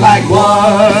bitch like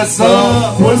what's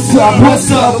up, what's up,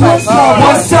 what's up, what's up,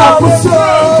 what's up, what's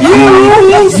up.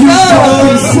 You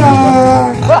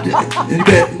suck.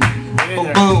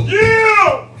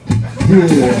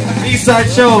 B-Side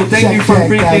Show, thank you for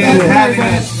freaking having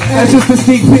us. That's just a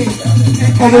sneak peek.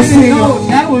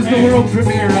 That was the world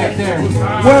premiere right there.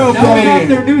 World premiere.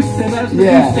 Their new stuff. That's the new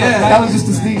stuff, right? That was just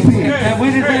a sneak peek. And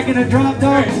when is that gonna drop,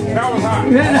 dog? That was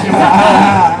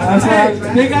hot. Hey,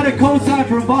 they got a cosign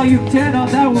for volume 10 on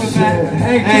that one, man.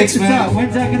 Hey, thanks, check this out.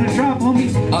 When's that gonna drop,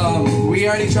 homies? We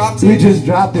already dropped it. We just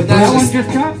dropped it. That one just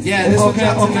dropped? Yeah, this one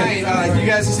dropped tonight. You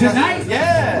guys just tonight?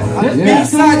 Yeah.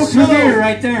 That's the world premiere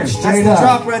right there. That's the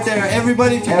drop right there.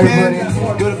 Everybody, if you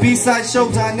can, go to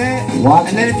bsideshow.net.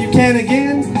 And then if you can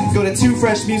again, go to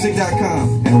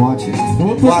twofreshmusic.com and watch it.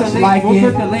 We'll put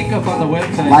the link up on the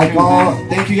website.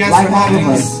 Thank you guys for having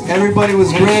us. Everybody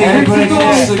was great. It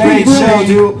was a great show,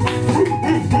 dude.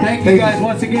 Thank you guys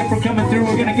once again for coming through.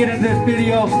 We're gonna get into this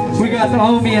video. We got the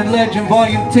homie and legend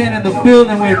volume 10 in the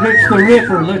building with Rich the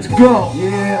Ripper. Let's go.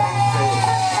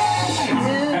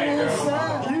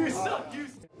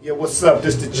 Yeah, what's up?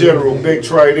 This the General, Big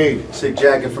Trade. Sick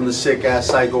Jacket from the Sick Ass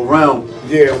Psycho Realm.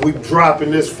 Yeah, we dropping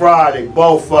this Friday,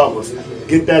 both of us.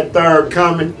 Get that third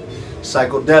coming.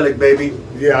 Psychedelic, baby.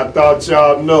 Yeah, I thought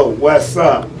y'all know. What's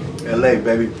up? LA,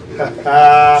 baby.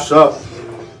 What's up?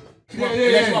 No.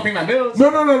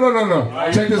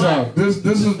 Check this out. This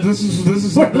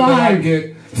is something that I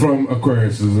get from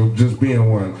Aquarius, of just being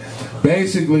one.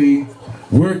 Basically,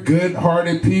 we're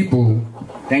good-hearted people.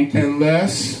 Thank you.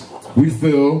 Unless we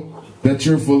feel that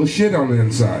you're full of shit on the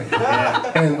inside.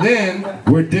 And then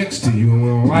we're dicks to you and we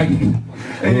don't like you.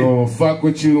 And we don't fuck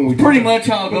with you. And we Pretty much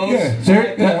how it goes. Yeah.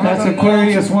 That's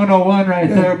Aquarius 101 right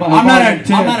there. I'm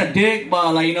not a dick,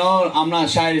 but like, you know, I'm not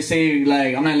shy to say,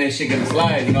 like, I'm not gonna let shit get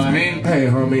slide, you know what I mean? Hey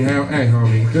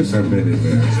homie, just admit it,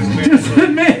 man. Just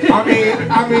admit it.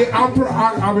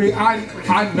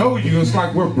 I know you. It's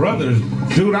like we're brothers,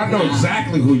 dude. I know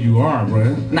exactly who you are,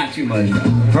 bro. Not too much, though.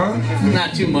 Huh?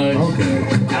 Not too much. Okay.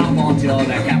 I don't fall into all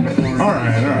that Capricorn. All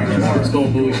right. Let's go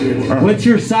bullshit. What's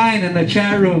your sign in the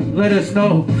chat room? Let us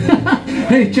know.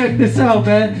 Hey, check this out,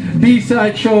 man.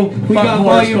 B-side show. We got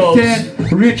volume 10.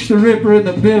 Rich the Ripper in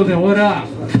the building. What up?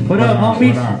 What up,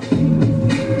 homies?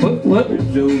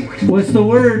 What's the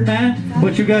word, man?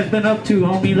 What you guys been up to,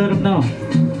 homie? Let them know.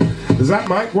 Does that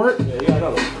mic work?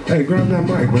 Yeah, hey, grab that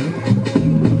mic, man.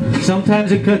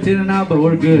 Sometimes it cuts in and out, but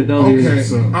we're good though. Okay,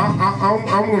 so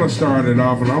I'm gonna start it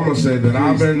off, and I'm gonna say that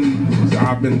I've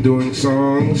been doing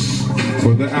songs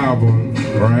for the album,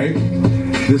 right?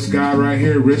 This guy right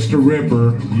here, Rich the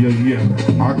Ripper,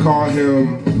 I call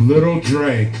him Little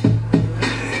Dre,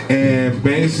 and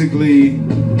basically,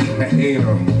 you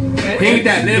know. He ain't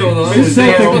that little though. That's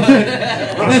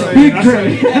Big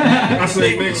Dre. I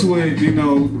say mixed with, you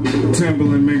know,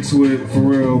 Timberland mixed with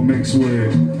Pharrell mixed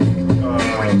with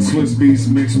Swiss Beats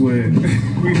mixed with,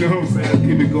 you know what I'm saying? I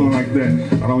keep it going like that.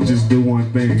 I don't just do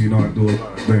one thing, you know, I do a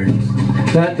lot of things.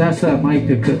 That's that mic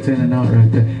that cuts in and out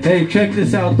right there. Hey, check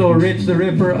this out though, Rich the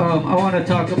Ripper. I want to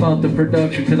talk about the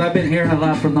production because I've been hearing a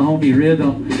lot from the homie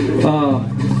Rhythm.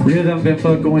 Rhythm been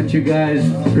fucking with you guys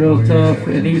real tough,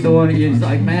 and he's the one. He's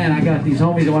like, man, I got these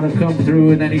homies that want to come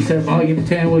through, and then he said Volume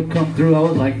 10 would come through. I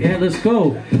was like, yeah, let's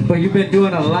go. But you've been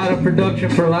doing a lot of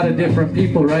production for a lot of different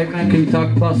people, right, man? Can you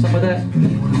talk about some of that?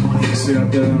 See,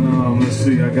 I've done, let's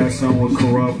see, I got some with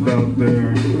Corrupt out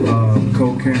there,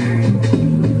 Cocaine,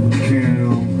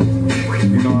 Cam,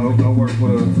 you know, I work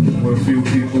with a few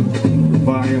people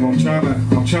by him. I'm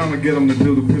trying to get him to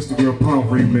do the Pistol Grip Pump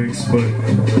remix, but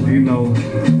you know,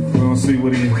 we're gonna see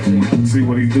what he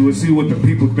do and see what the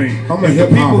people think. I'm a if the hip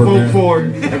people hopper, vote man. for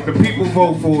it, if the people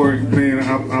vote for it, then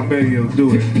I bet he'll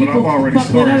do it. But I've already fuck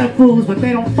with other started. fools, but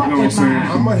they don't fuck You know what I'm with saying?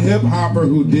 mine. I'm a hip hopper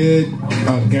who did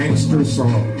a gangster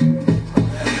song.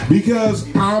 Because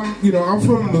I'm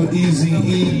from the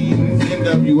Eazy-E,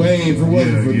 NWA, if it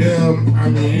wasn't for them, I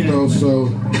mean, you know, so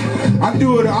I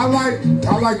do it. I like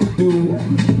to do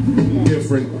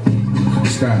different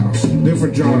styles,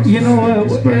 different genres. You know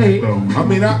what? Hey, I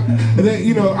mean,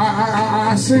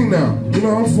 I sing now. You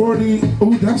know, I'm 40.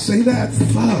 Oh, did I say that?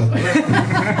 Fuck.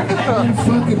 I can't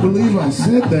fucking believe I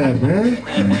said that, man.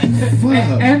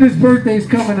 Fuck. And his birthday's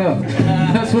coming up.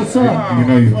 That's what's up. You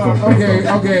know you fucked up.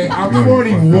 Okay, I'm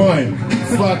 41.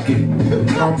 Fuck it.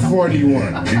 I'm 41. You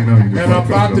know you and I'm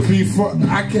about to be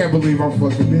I can't believe I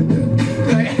fucking did that.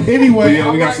 Anyway,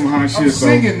 yeah, we got some hot shit. I'm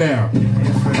singing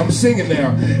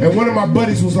now. And one of my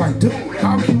buddies was like, dude,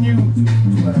 how can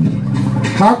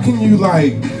you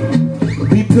like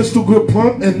be Pistol Grip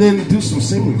Pump and then do some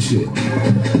singing shit?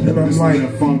 And I'm like,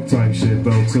 that funk type shit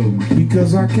though too.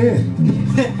 Because I can.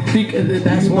 Because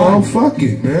that's why. Fuck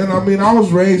it, man. I mean, I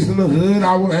was raised in the hood, and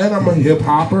I'm a hip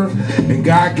hopper, and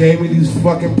God gave me these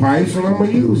fucking pipes, and I'm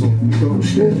gonna use them. So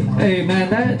shit. Hey man,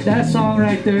 that song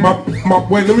right there.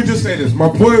 Wait, let me just say this. My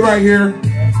boy right here,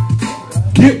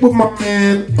 get with my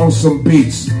man on some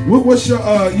beats. What's your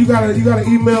you got an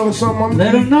email or something?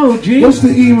 Let him know, G. What's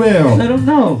the email? Let him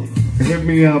know. Hit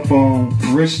me up on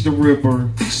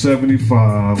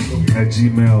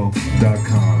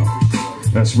richtheripper75@gmail.com.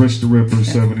 That's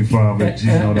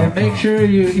richtheripper75@gmail.com. And make sure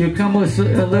you come with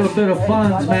a little bit of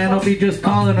funds, man. Don't be just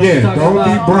calling us talking don't about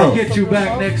be broke. I'll get you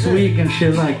back next week and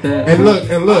shit like that. And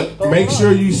look, make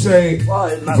sure you say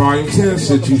Volume 10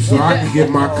 sent you so I can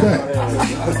get my cut.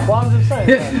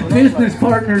 Business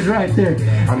partners right there.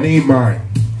 I need mine.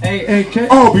 Hey, check.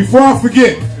 Oh, before I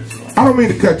forget, I don't mean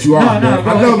to cut you off, man.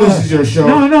 I know this is your show.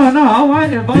 No. I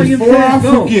want it. Volume 10, Before I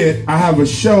go. forget, I have a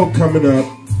show coming up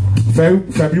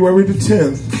February the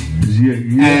 10th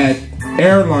at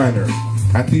Airliner.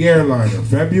 At the Airliner.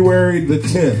 February the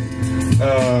 10th.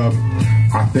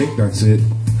 I think that's it.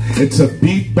 It's a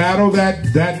beat battle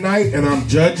that night, and I'm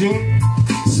judging.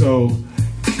 So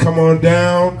come on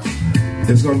down.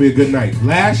 It's gonna be a good night.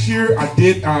 Last year I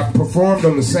performed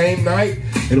on the same night,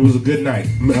 and it was a good night.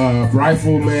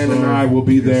 Rifleman and I will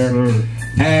be there,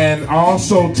 and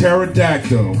also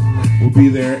Pterodactyl will be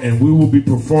there, and we will be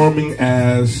performing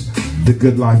as the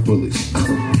Good Life Bullies.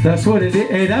 That's what it is.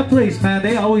 Hey, that place, man,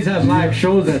 they always have live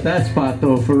shows at that spot,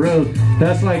 though, for real.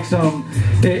 That's like some,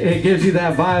 it gives you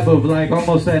that vibe of like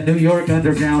almost that New York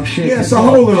underground shit. Yeah, it's a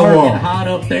hole in the dark wall. and hot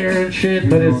up there and shit,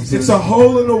 but It's a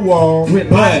hole in the wall. with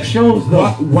but live shows though.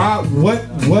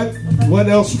 What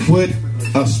else would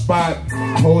a spot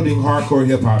holding hardcore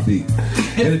hip hop be?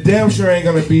 And it damn sure ain't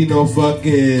gonna be no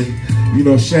fucking, you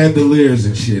know, chandeliers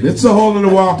and shit. It's a hole in the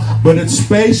wall, but it's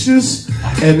spacious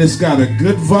and it's got a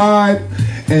good vibe.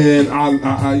 And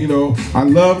I you know, I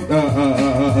love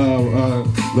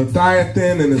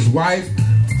Leviathan and his wife.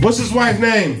 What's his wife's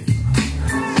name?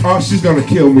 Oh, she's gonna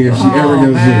kill me if she ever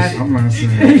hears this. I'm not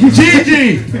saying.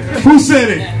 Gigi! Who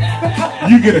said it?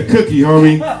 You get a cookie,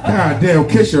 homie. God damn,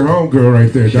 kiss your homegirl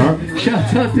right there, dog.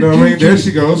 Shout out to No, I mean, Gigi. there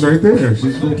she goes, right there.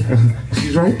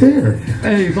 She's right there.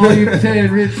 Hey, Volume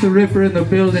 10, Rich the Ripper in the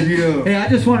building. Yeah. Hey, I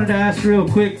just wanted to ask real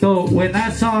quick though, when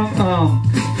that song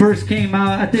first came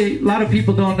out, I think a lot of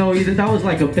people don't know either. That was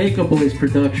like a Baker Boys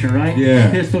production, right?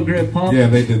 Yeah. Pistol Grip Pump. Yeah,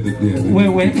 they did the. Yeah,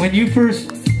 When you first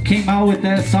came out with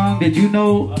that song, did you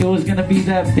know it was gonna be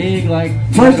that big? Like,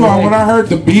 First of all, when I heard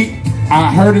the beat,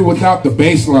 I heard it without the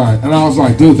bass line, and I was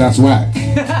like, dude, that's whack.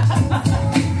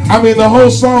 I mean, the whole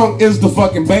song is the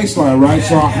fucking bass line, right?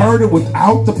 So I heard it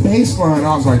without the bass line.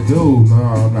 I was like, dude, no,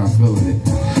 I'm not feeling it.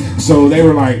 So they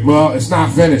were like, well, it's not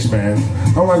finished, man.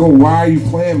 I'm like, well, why are you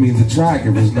playing me the track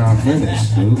if it's not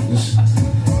finished, dude? Just,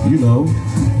 you know.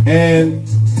 And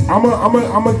I'm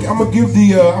gonna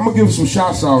give some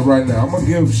shouts out right now. I'm gonna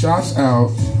give shouts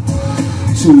out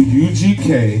to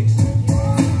UGK.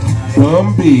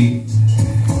 Bum B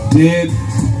did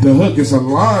the hook. It's a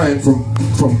line from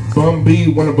Bum B,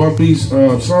 one of Bum B's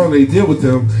songs they did with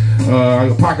them.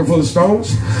 A Pocket Full of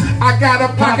Stones. I got a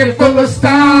pocket full of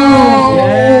stones.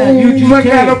 Yeah, I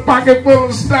got a pocket full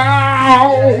of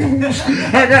stones.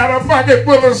 I got a pocket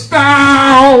full of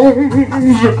stones.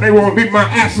 They won't leave my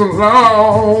ass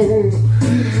alone.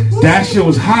 That shit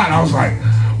was hot. I was like,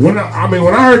 when I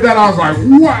heard that, I was like,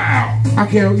 wow. I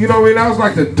can't, you know what I mean? That was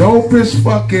like the dopest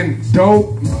fucking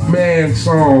dope man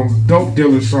song, dope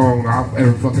dealer song I've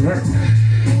ever fucking heard.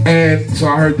 And so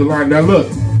I heard the line. Now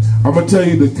look, I'm gonna tell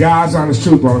you the God's honest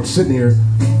truth while I'm sitting here.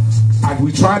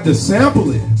 We tried to sample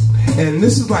it, and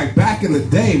this is like back in the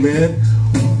day, man.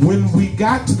 When we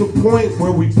got to the point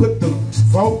where we put the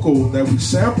vocal that we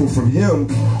sampled from him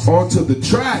onto the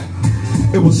track,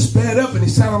 it was sped up and he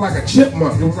sounded like a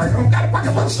chipmunk. It was like, oh, got a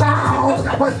pocket full of stones.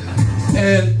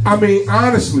 And I mean,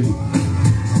 honestly,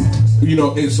 you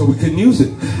know, and so we couldn't use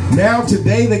it. Now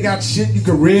today they got shit you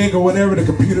can rig or whatever. The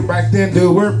computer back then,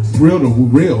 dude, we're real to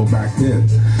real back then.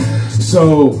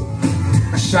 So,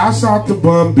 shouts out to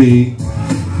Bum B.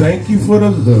 Thank you for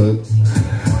the hook.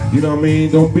 You know what I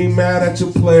mean? Don't be mad at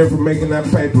your player for making that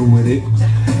paper with it.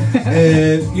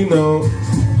 And you know,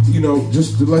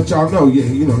 just to let y'all know, yeah,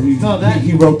 you know, he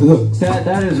wrote the hook.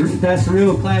 That's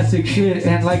real classic shit.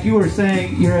 And like you were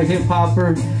saying, you're a hip hopper,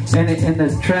 and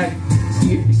the track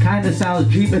kind of sounds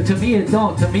G, but to me it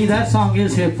don't. To me that song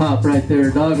is hip hop right there,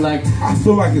 dog. Like I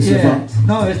feel like it's hip hop.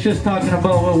 No, it's just talking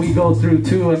about what we go through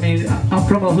too. I mean, I'm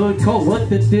from a hood code. What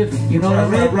the diff? You know what I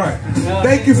mean? Right.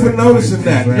 Thank you for noticing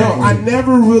that. No, I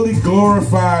never really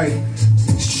glorified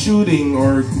shooting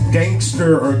or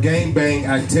gangster or gangbang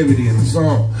activity in the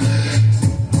song.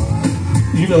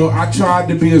 You know, I tried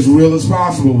to be as real as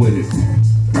possible with it.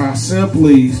 I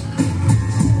simply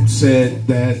said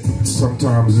that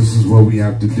sometimes this is what we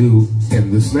have to do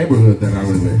in this neighborhood that I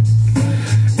live in.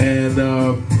 And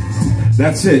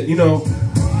that's it. You know,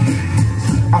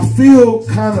 I feel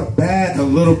kind of bad a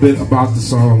little bit about the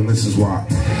song, and this is why.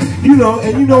 You know,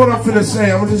 and you know what I'm finna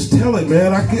say. I'm gonna just tell it,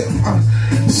 man.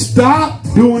 Stop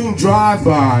doing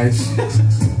drive-bys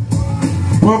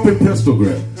pumping Pistol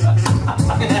Grip.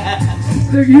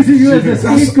 They're using you as a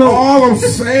That's scapegoat. all I'm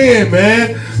saying,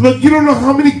 man. Look, you don't know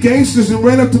how many gangsters that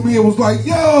ran up to me and was like,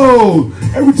 yo,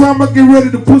 every time I get ready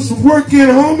to put some work in,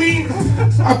 homie,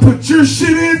 I put your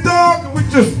shit in, dog, and we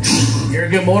just... You're a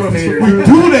good motivator. We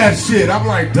do that shit. I'm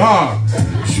like, dog.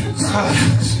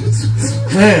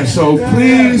 Man, so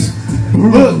please,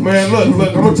 look, man,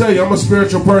 look, I'm gonna tell you, I'm a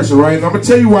spiritual person, right? And I'm gonna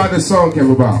tell you why this song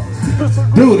came about.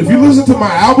 Dude, if you listen to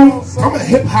my album, I'm a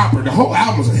hip hopper. The whole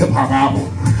album's a hip hop album.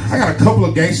 I got a couple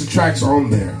of gangster tracks on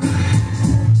there.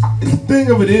 The thing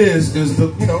of it is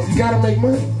that, you know, you gotta make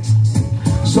money.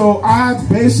 So I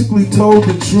basically told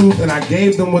the truth and I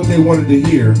gave them what they wanted to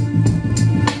hear.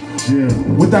 Yeah.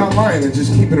 Without lying and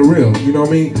just keeping it real. You know what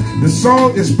I mean? The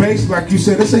song is based, like you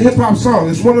said, it's a hip hop song.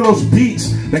 It's one of those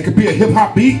beats that could be a hip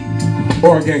hop beat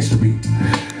or a gangster beat.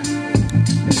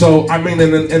 So I mean,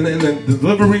 and the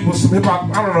delivery was some hip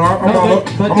hop. I don't know.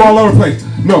 I'm all over the place.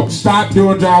 No, stop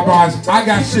doing drive-bys. I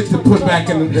got shit to put back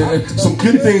in, some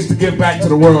good things to give back to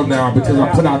the world now because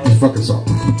I put out this fucking song.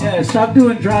 Yeah, stop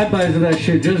doing drive-bys of that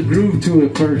shit. Just groove to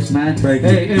it first, man.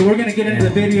 Hey, we're gonna get into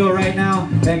the video right now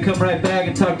and come right back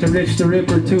and talk to Rich the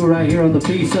Ripper too, right here on the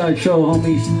B-Side Show,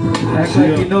 homies. Act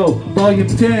like you know, Volume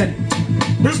 10.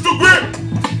 Mr. Grip,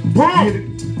 boom.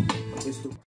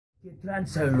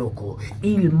 Tranza loco,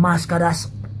 il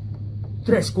máscaras,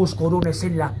 3 coscorones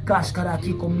en la cáscara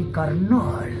aquí con mi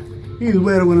carnal. El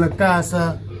güero en la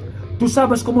casa. Tú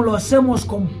sabes cómo lo hacemos,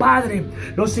 compadre.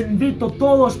 Los invito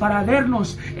todos para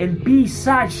vernos en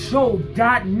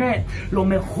bsideshow.net, lo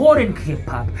mejor en hip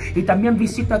hop. Y también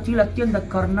visita aquí la tienda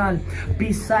carnal,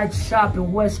 B-Side Shop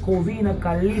en West Covina,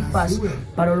 Califas,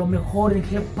 para lo mejor en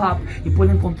hip hop. Y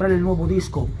pueden encontrar el nuevo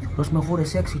disco, Los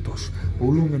Mejores Éxitos,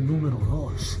 volumen número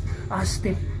 2.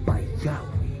 Hazte pa' allá,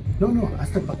 güey. No,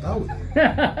 hazte pa' acá, güey.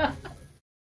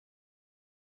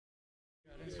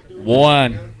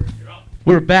 One.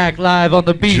 We're back live on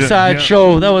the B-Side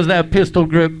Show. That was that Pistol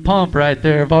Grip Pump right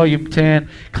there, Volume 10.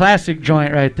 Classic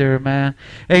joint right there, man.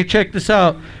 Hey, check this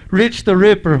out. Rich the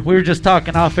Ripper. We were just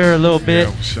talking off air a little bit.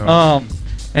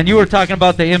 And you were talking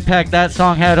about the impact that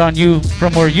song had on you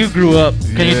from where you grew up.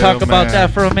 Can you talk about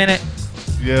that for a minute?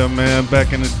 Yeah, man.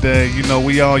 Back in the day, you know,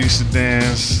 we all used to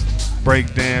dance,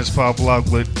 break dance, pop lock,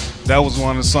 but that was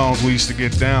one of the songs we used to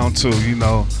get down to, you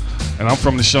know. And I'm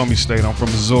from the Show Me State. I'm from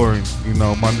Missouri. You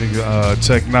know, my nigga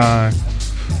Tech 9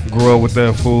 grew up with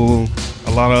that fool.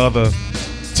 A lot of other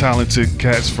talented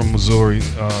cats from Missouri.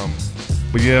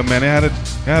 But yeah, man, it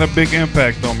had a big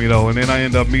impact on me though. And then I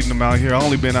ended up meeting them out here. I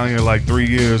only been out here like 3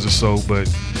 years or so, but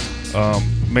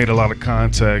made a lot of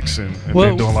contacts and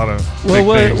been doing a lot of big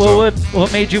things.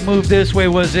 What made you move this way?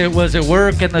 Was it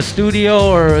work in the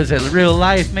studio, or is it real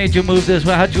life made you move this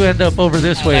way? How'd you end up over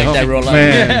this way? Like that real life.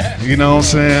 Man, you know what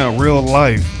I'm saying? Real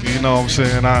life. You know what I'm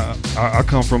saying? I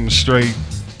come from the straight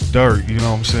dirt. You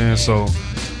know what I'm saying? So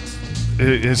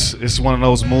it's one of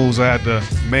those moves I had to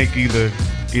make, either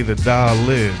die or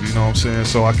live. You know what I'm saying?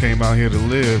 So I came out here to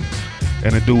live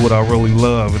and to do what I really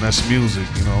love, and that's music.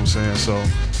 You know what I'm saying? So.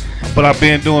 But I've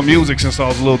been doing music since I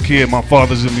was a little kid. My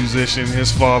father's a musician,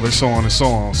 his father, so on and so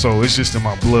on. So it's just in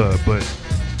my blood. But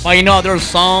well, you know, there's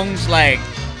songs like,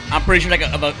 I'm pretty sure like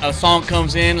a song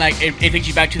comes in, like it takes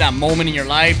you back to that moment in your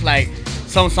life. Like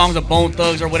some songs of Bone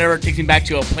Thugs or whatever takes you back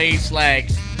to a place like,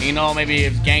 you know, maybe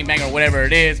it's gangbang or whatever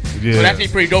it is. Yeah. So that's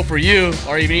pretty dope for you,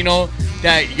 or even, you know,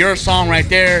 that your song right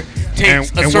there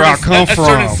takes a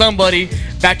certain somebody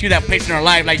back to that place in their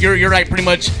life. Like you're like pretty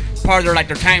much part of their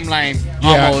timeline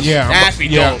almost. Yeah, that's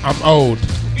dope. I'm old.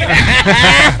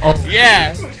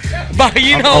 Yeah, but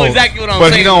you know exactly what I'm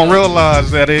saying. But you don't realize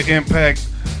that it impacts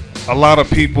a lot of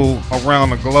people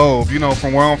around the globe. You know,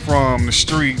 from where I'm from, the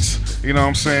streets. You know what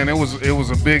I'm saying? It was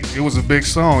a big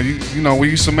song. You know,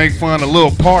 we used to make fun of little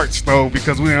parts though,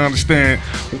 because we didn't understand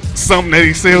something that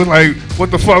he said. Was like, what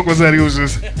the fuck was that? He was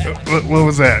just, what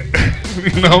was that?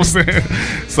 You know what I'm saying?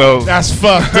 So that's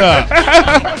fucked up.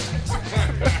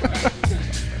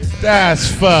 That's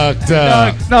fucked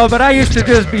up. No, but I used to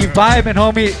just be vibing,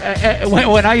 homie.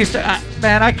 When I used to,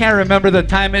 man, I can't remember the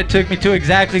time it took me to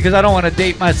exactly, because I don't want to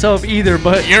date myself either.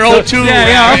 But you're old too.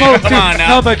 Yeah, I'm old too. Come on now.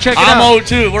 No, but check it out. I'm old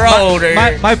too. We're all older.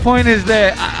 My point is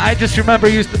that I just remember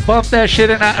I used to bump that shit,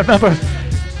 and I remember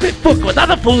they fuck with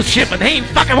other fool's shit, but they ain't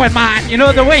fucking with mine. You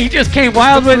know, the way he just came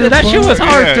wild with it. That shit was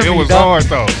hard to me. It was hard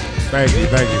though. Thank you.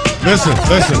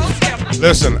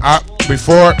 Listen.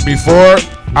 Before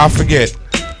I forget.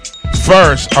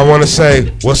 First, I want to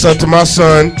say what's up to my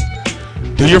son.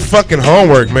 Do your fucking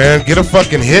homework, man. Get a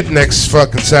fucking hit next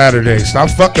fucking Saturday. Stop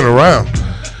fucking around.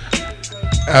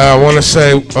 I want to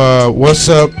say what's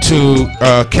up to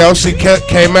Kelsey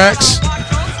K-Max.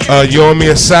 You owe me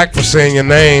a sack for saying your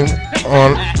name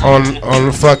on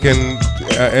the fucking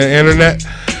internet.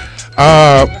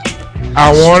 I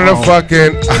want to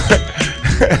fucking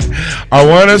I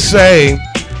want to say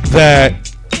that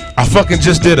I fucking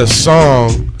just did a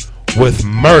song with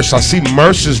Merce. I see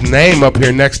Merce's name up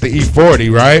here next to E40,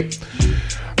 right?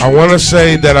 I want to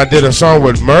say that I did a song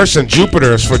with Merce and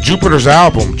Jupiter's for Jupiter's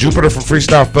album, Jupiter from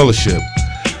Freestyle Fellowship.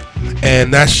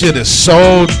 And that shit is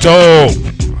so dope.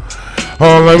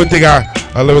 Hold on, let me think.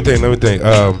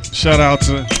 Shout out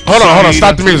to. Hold on.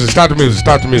 Stop the music.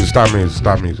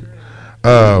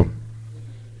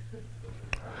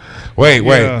 Wait.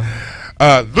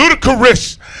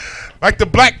 Ludicrous. Like the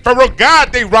Black Pharaoh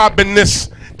God, they robbing this.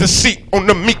 Deceit on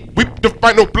the meat, whip the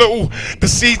final blow. The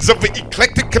seeds of an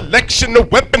eclectic collection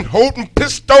of weapon holding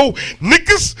pistol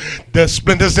niggas. The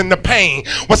splinters in the pain.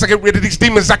 Once I get rid of these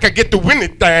demons, I can get through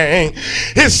anything.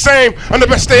 It's same, I'm the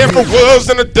best there ever was,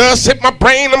 and the dust hit my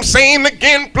brain. I'm saying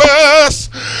again, plus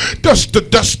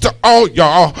dust to all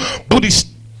y'all booty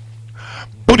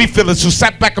fillers who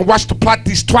sat back and watched the plot.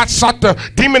 These twats sought to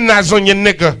demonize on your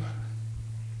nigga.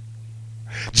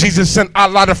 Jesus sent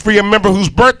Allah to free a member whose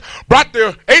birth brought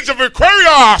the age of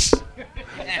Aquarius.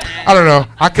 I don't know.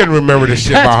 I couldn't remember this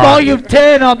shit by That's heart. volume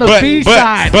 10 on the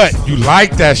B-side. But you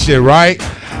like that shit, right?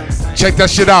 Check that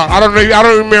shit out. I don't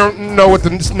know what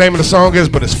the name of the song is,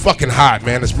 but it's fucking hot,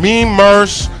 man. It's me,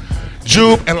 Merce,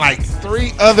 Jupe, and like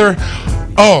 3 other.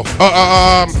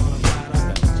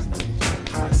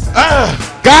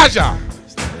 Gaja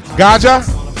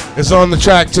is on the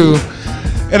track too.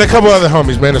 And a couple other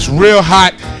homies, man. It's real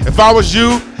hot. If I was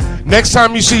you, next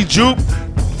time you see Jupe,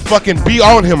 fucking be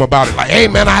on him about it. Like, hey,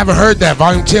 man, I haven't heard that.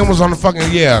 Volume 10 was on the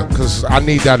fucking, yeah, because I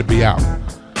need that to be out.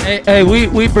 Hey,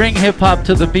 we bring hip-hop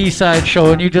to the B-side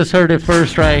show, and you just heard it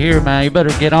first right here, man. You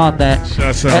better get on that.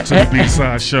 Shouts out to the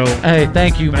B-side show. Hey,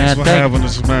 thank you, man. Thanks for having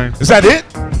us, man. Is that it?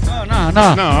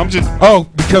 No, I'm just. Oh,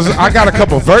 because I got a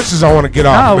couple verses I want to get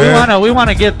off. No, man. we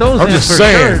wanna get those I'm in just for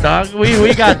saying. sure, dog.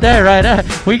 We got that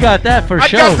right. We got that for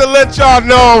sure. I got to let y'all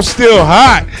know I'm still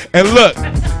hot. And look,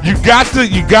 you got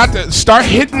to start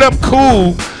hitting up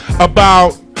Cool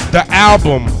about the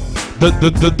album,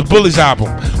 the Bullies album.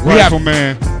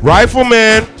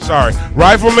 Rifleman,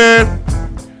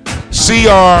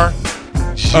 CR,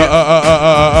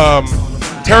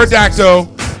 Pterodactyl,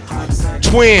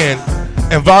 Twin,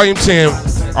 and Volume 10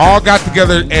 all got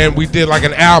together and we did like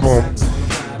an album.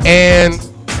 And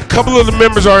a couple of the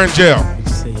members are in jail.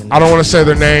 I don't want to say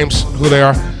their names, who they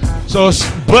are. So,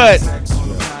 but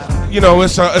you know,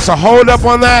 it's a hold up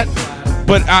on that.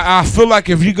 But I feel like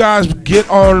if you guys get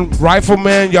on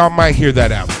Rifleman, y'all might hear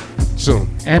that album soon.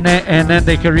 And then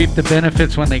they can reap the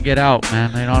benefits when they get out,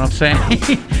 man. You know what I'm saying?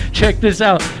 Check this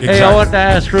out. Exactly. Hey, I want to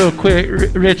ask real quick,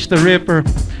 Rich the Ripper,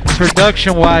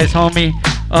 production-wise, homie.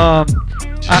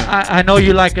 I know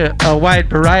you like a wide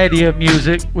variety of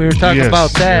music. We were talking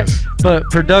about that. Yes. But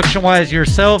production-wise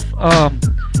yourself,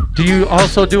 do you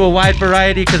also do a wide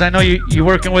variety? Because I know you're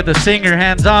working with a singer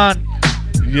hands-on.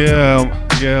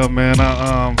 Yeah, man.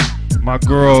 My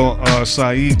girl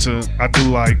Saita, I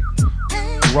do like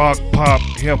rock, pop,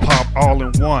 hip hop all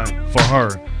in one for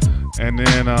her. And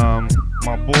then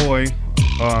my boy,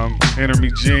 Enter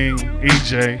Me Jing,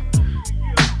 EJ.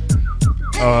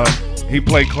 He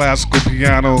played classical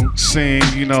piano, sing,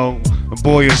 you know, the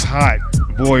boy is hot.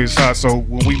 The boy is hot. So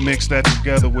when we mix that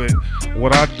together with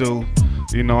what I do,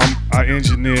 you know, I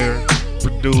engineer,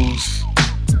 produce.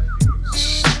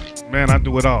 Man, I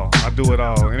do it all.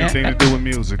 Anything to do with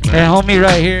music, man. And homie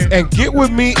right here. And get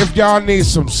with me if y'all need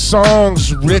some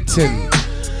songs written.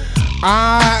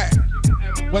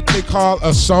 What they call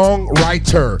a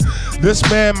songwriter. This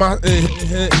man,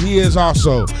 he is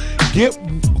also. Get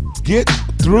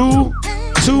through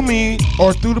to me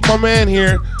or through to my man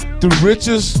here through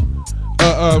Rich's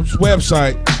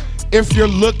website if you're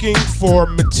looking for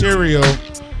material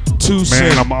to sing.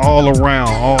 Man, I'm all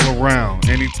around.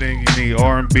 Anything you need,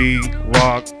 R&B,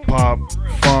 rock, pop,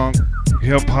 funk,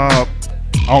 hip hop,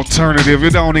 alternative.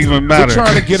 It don't even matter. We're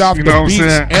trying to get off you the know beats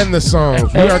and the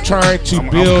songs. We are trying to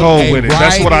build I'm cold a with it.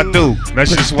 That's what I do.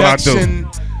 That's just what I do.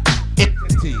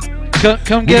 Entity.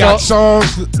 Come we get got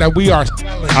songs that we are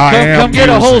selling. Come get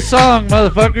a whole song,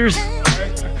 motherfuckers.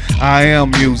 I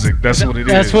am music. That's what it is.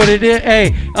 That's what it is.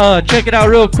 Hey, check it out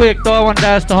real quick. Though I wanted to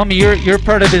ask the homie, you're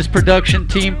part of his production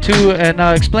team too, and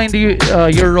explain to you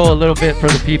your role a little bit for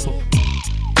the people.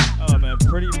 Oh man,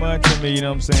 pretty much. I mean, you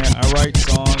know what I'm saying. I write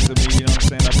songs. I mean, you know what I'm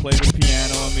saying. I play the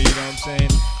piano. I mean, you know what I'm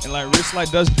saying. And like Rich like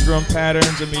does drum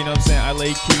patterns. I mean, you know what I'm saying. I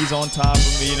lay keys on top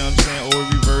of me. You know what I'm saying, or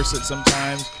reverse it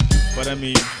sometimes. But I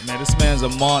mean, man, this man's a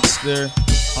monster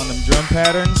on them drum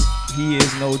patterns. He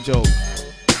is no joke.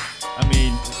 I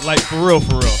mean, like for real.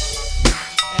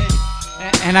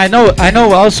 And I know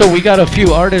also we got a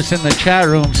few artists in the chat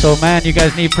room. So man, you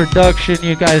guys need production,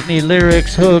 you guys need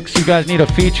lyrics, hooks, you guys need a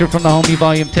feature from the homie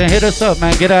Volume 10. Hit us up,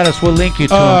 man. Get at us. We'll link you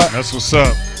to them. That's what's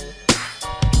up.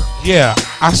 Yeah,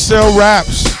 I sell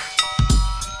raps,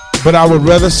 but I would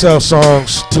rather sell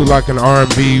songs to like an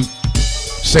R&B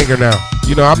singer now.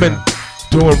 You know, I've been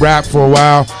doing rap for a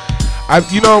while. I'm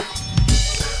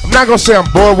not gonna say I'm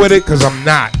bored with it because I'm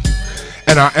not.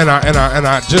 And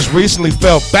I just recently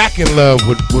fell back in love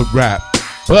with rap,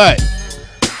 but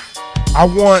I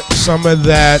want some of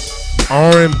that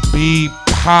R&B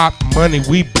pop money.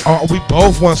 We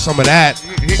both want some of that.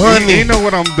 money. He know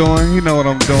what I'm doing. He know what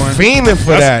I'm doing. Fiending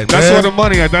for that, That's man. where the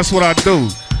money at. That's what I do.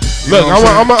 Look,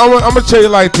 I'm gonna tell you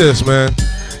like this, man.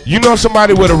 You know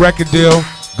somebody with a record deal,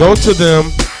 go to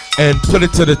them and put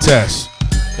it to the test,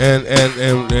 and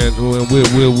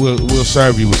we'll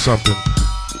serve you with something.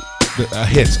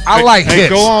 Hits. I like hits.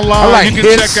 Go online. I like you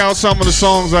can hits. check out some of the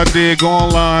songs I did. Go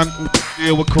online.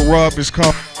 Deal with Corrupt. It's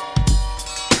called.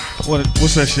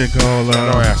 What's that shit called?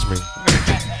 Don't ask me.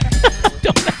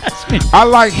 Don't ask me. I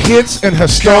like hits and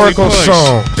historical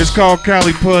songs. It's called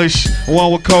Cali Push.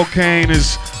 One with Cocaine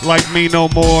is Like Me No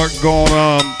More. Go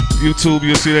on YouTube.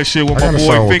 You'll see that shit with my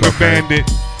boy Finger Bandit.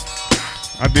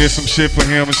 I did some shit for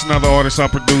him. It's another artist I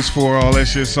produced for. All that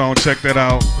shit song. Check that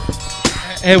out.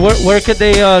 Hey, where could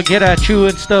they get at you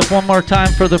and stuff one more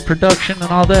time for the production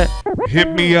and all that? Hit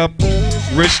me up,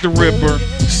 Rich the Ripper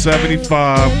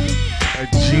 75 at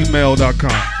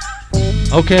gmail.com.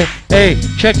 Okay. Hey,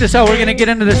 check this out. We're going to get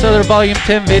into this other Volume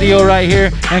 10 video right here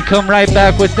and come right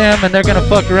back with them, and they're going to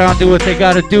fuck around, do what they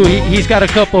got to do. He's got a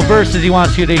couple verses he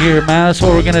wants you to hear, man. That's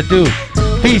what we're going to do.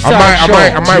 B-Side Show.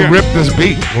 I might rip this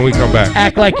beat when we come back.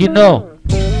 Act like you know.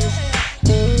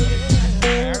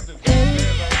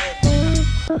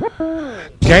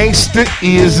 Gangsta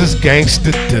is as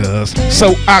gangsta does.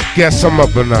 So I guess I'm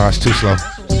up, but nah, it's too slow.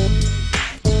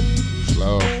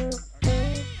 Slow.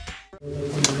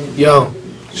 Yo,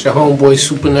 it's your homeboy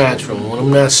Supernatural. When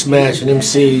I'm not smashing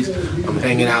MCs, I'm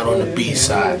hanging out on the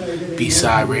B-side.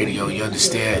 B-side radio, you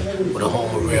understand? Where the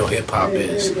home of real hip-hop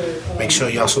is. Make sure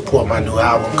y'all support my new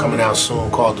album coming out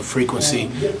soon called The Frequency.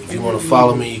 If you want to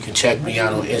follow me, you can check me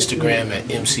out on Instagram at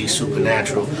MC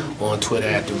Supernatural or on Twitter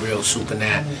at The Real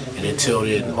Supernat. And until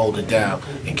then, hold it down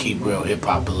and keep real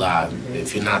hip-hop alive.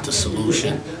 If you're not the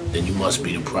solution, then you must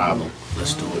be the problem.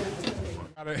 Let's do it.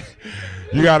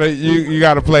 You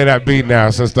gotta play that beat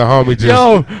now since the homie just.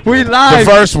 Yo, we live.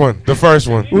 The first one. The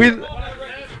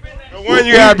one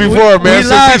you had before, man. We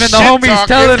live and the homie's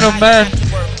telling them, man.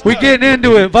 We getting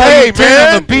into it. Volume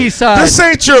 10 on the B-side. This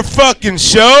ain't your fucking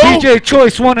show. DJ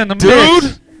Choice 1 in the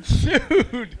mix.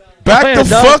 Dude, back the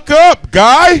fuck up,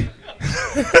 guy.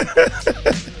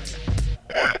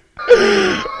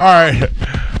 All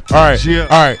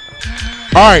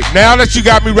right. Now that you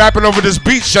got me rapping over this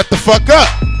beat, shut the fuck up.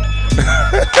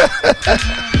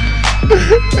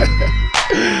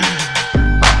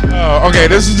 Okay,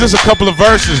 this is just a couple of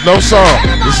verses, no song.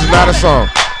 This is not a song.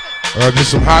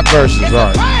 Just some hot verses.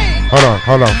 All right.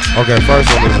 Hold on. Okay, first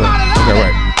one is okay,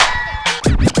 wait.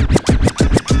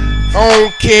 I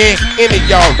don't care any of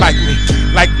y'all like me.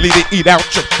 Likely to eat out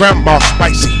your grandma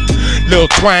spicy. Lil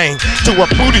twang to a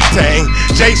booty tang.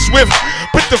 Jay Swift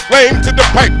put the flame to the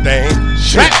pipe thing.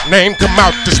 That name come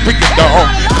out the speaker dog.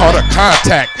 Caught a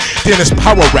contact. Then it's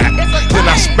power rack. Then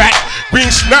I spat.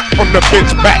 Green snap on the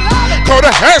bitch back. Called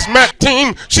a hazmat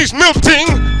team. She's melting.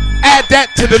 Add that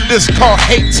to the list called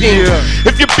hate team.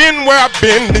 If you've been where I've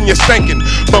been, then you're stinking.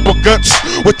 Bubble guts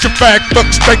with your bag buck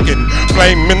stinking.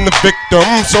 Blaming the victim,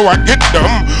 so I get them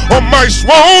on my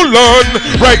swollen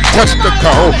right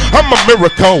testicle. I'm a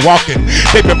miracle walking.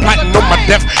 They've been plotting on my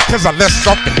death cause I left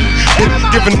something. Been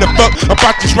giving the fuck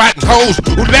about these rotten hoes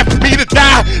who left me to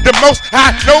die. The most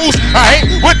I knows I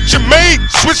ain't what you made.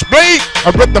 Switchblade,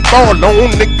 I'd rather fall on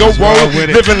than go on.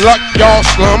 Living luck, y'all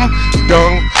slum,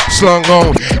 dung, slung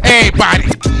on. Everybody,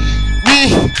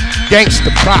 me, gangsta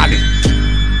probably.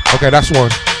 Okay, that's one.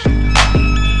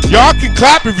 Y'all can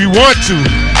clap if you want to.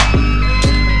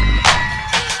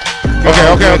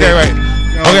 Okay, wait.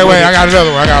 Okay, wait, I got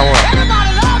another one. I got one.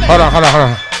 Hold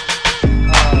on.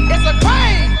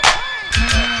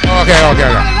 Okay.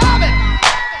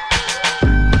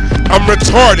 I'm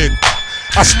retarded.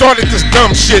 I started this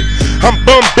dumb shit. I'm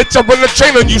bum, bitch. I run a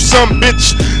train on you, some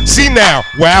bitch. See now,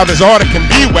 wow, this order can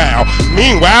be wow.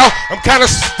 Meanwhile, I'm kinda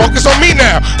focused on me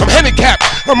now. I'm handicapped,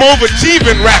 I'm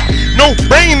overachieving rap. No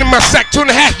brain in my sack,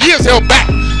 2.5 years held back.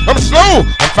 I'm slow,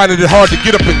 I'm finding it hard to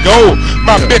get up and go.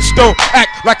 My bitch don't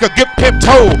act like a good pimp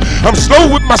toe. I'm slow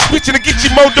with my speech and the get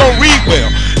you mo don't read well.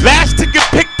 Last to get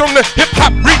picked on the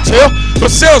hip-hop retail,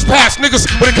 but sales pass niggas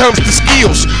when it comes to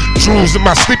skills. Truths in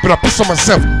my sleep and I piss on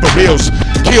myself for reals.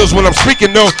 Kills when I'm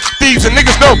speaking though. Thieves and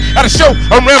niggas know how to show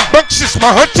I'm rambunctious. My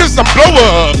hunches, I'm blower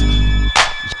up.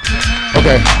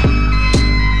 Okay.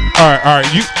 Alright.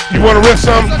 You wanna riff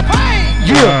something?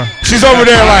 Yeah. She's over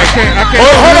there like, I can't.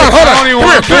 Hold on.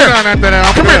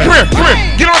 Come here.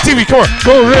 Get on TV, come on.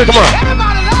 Go, Rich. Come on.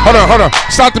 Hold on.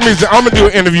 Stop the music. I'm gonna do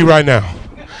an interview right now.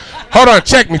 Hold on,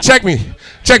 check me.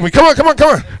 Come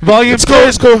on. Volume 2.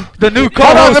 It's cool. The new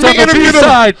co-host on the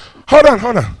B-side. Hold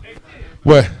on.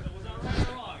 What?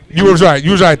 You was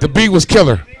right. The beat was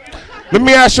killer. Let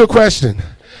me ask you a question.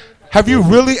 Have you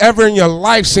really ever in your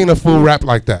life seen a fool rap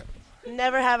like that?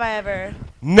 Never have I ever.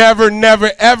 Never,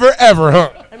 never, ever, ever,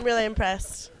 huh? I'm really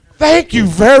impressed. Thank you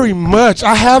very much.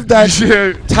 I have that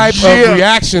type of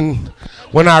reaction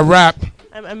when I rap.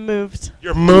 I'm moved.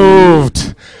 You're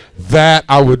moved. That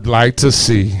I would like to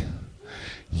see.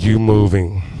 You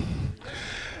moving.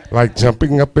 Like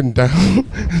jumping up and down,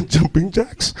 jumping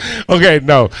jacks. Okay,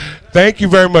 no. Thank you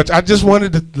very much. I just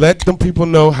wanted to let them people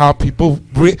know how people...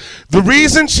 the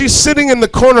reason she's sitting in the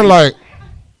corner like...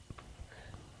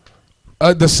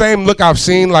 the same look I've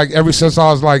seen like ever since I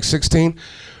was like 16.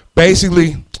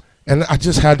 Basically, and I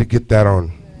just had to get that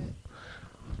on.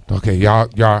 Okay,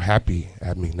 y'all happy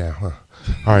at me now, huh?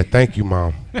 All right, thank you,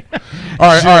 Mom.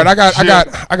 All right,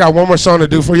 I got one more song to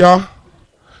do for y'all.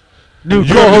 New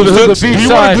co-host of the B-side. Do you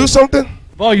want to do something?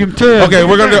 Volume 10. Okay,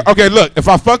 we're gonna do. Okay, look, if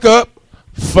I fuck up,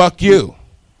 fuck you,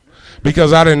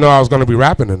 because I didn't know I was gonna be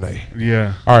rapping today.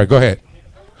 Yeah. All right, go ahead.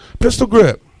 Pistol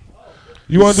grip.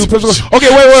 You want to do pistol grip? Okay,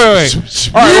 wait. All right,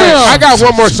 wait. I got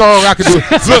one more song I can do.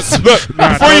 Look.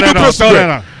 Nah, before you do pistol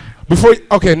grip. Before.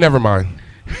 Okay, never mind.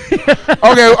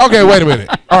 Okay, wait a minute.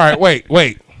 All right, wait.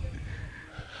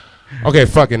 Okay,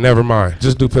 fuck it, never mind.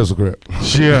 Just do pistol grip.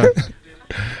 Yeah.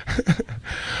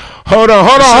 Hold on.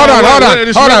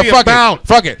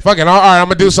 Fuck it. All right, I'm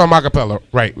gonna do some acapella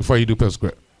right before you do pistol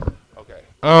grip. Okay.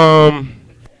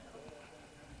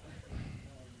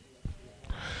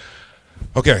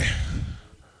 Okay.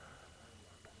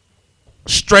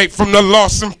 Straight from the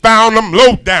lost and found, I'm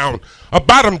low down. A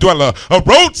bottom dweller, a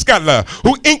road scholar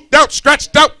who inked out,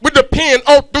 scratched out with a pen.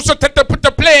 Oh, do so to put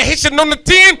the player Haitian on the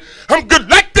 10. I'm good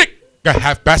like Dick. Got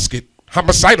half basket,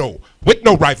 homicidal, with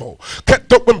no rival. Cut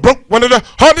throat and broke, one of the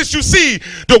hardest you see.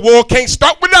 The war can't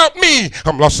start without me.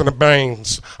 I'm lost in the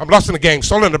brains. I'm lost in the game,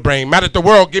 soul in the brain. Mad at the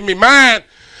world, give me mine.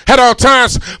 Had all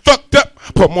times fucked up.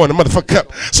 Put more in the motherfucker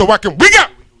cup so I can wig out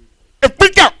and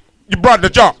freak out. You brought the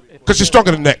jaw, cause you're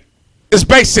stronger than that. It's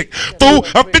basic. Fool,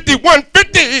 I'm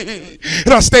 5150.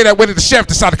 And I stay that way till the sheriff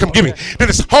decide to come get me. Then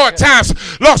it's hard times,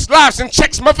 lost lives and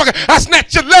checks, motherfucker. I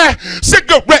snatched your last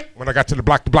cigarette. When I got to the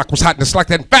block was hot and it's like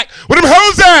that. In fact, where them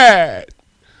hoes at?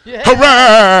 Yeah.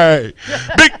 Hooray!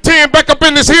 Yeah. Big 10 back up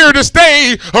in this here to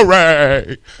stay.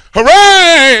 Hooray!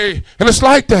 Hooray! And it's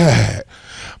like that.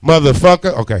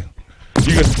 Motherfucker. Okay.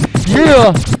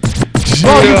 Yeah.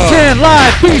 Volume 10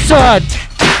 live, B-side.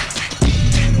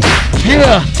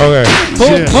 Yeah. Okay.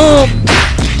 Boom.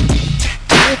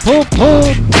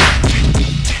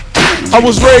 I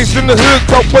was raised in the hood,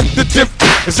 but what the diff?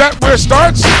 Is that where it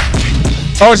starts?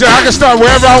 Oh, yeah, I can start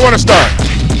wherever I want to start.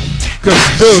 Cause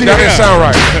dude, that didn't sound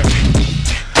right.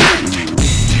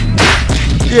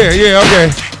 Yeah,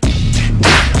 okay.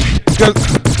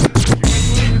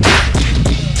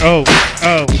 Oh.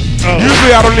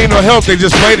 Usually I don't need no help, they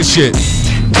just play the shit.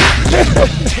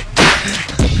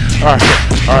 All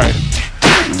right.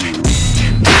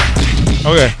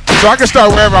 Okay, so I can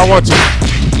start wherever I want to.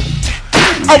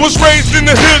 I was raised in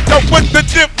the hood, what the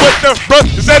dip, what the bruh,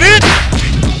 is that it?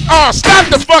 Oh, stop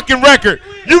the fucking record.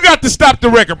 You got to stop the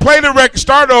record. Play the record,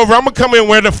 start over. I'm gonna come in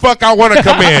where the fuck I wanna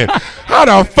come in. How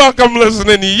the fuck I'm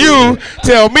listening to you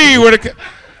tell me where to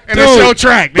and it's your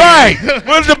track, right?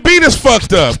 Well, the beat is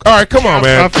fucked up. All right, come on,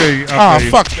 man. I feel you.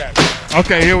 Fuck that.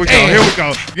 Okay, here we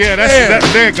go. Yeah,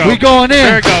 that's there it goes. We going in.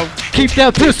 There it goes. Keep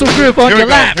that pistol grip on your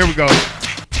lap. Here we go.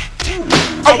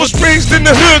 I was raised in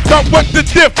the hood, thought what the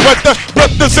dip, but the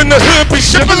brothers in the hood be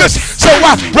chivalrous. So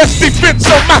I rest defense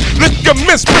on my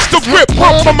ligaments, pistol grip,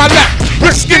 pump on my lap,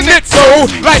 risking it so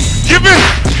life giving,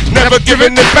 never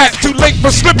giving it back, too late for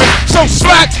slipping, so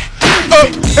slack.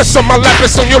 It's on my lap,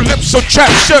 it's on your lips, so trap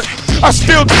shut. I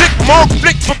still dick more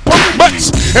flick for punk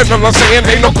butts. And I'm not saying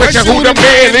ain't no question who the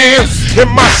man is. In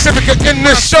my Civica in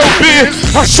this show biz.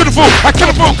 I shoot a fool, I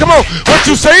kill a fool, come on. What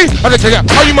you say? I think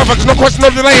all you motherfuckers, no question, no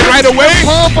delay, right away.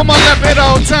 Pump on my lap at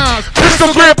all times.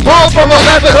 Pistol grip, pump on my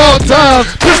lap at all times.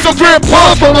 Pistol grip,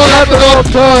 pump on my lap at all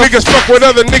times. Niggas fuck with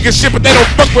other niggas shit, but they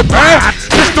don't fuck with mine.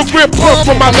 Pistol grip, pump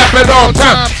on my lap at all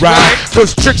times. Right,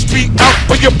 cause tricks be out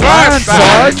for your blind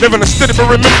side. Living a steady, but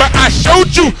remember I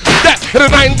showed you that in the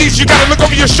 90s you gotta look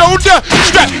over your shoulder.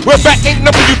 Strap, where back ain't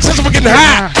number you test for getting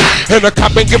high. And the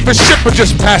cop ain't giving shit for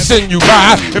just passing you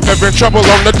by. If ever in trouble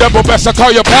on the double, best I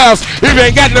call your pals. If you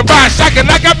ain't got no buy shotgun,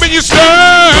 I got million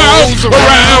stars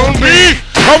around me.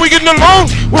 Are we getting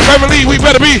along? We're family, we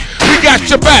better be. We got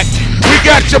your back. We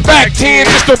got your back, 10,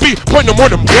 just don't be pointing no more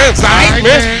them guns, I ain't,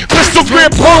 man. Pistol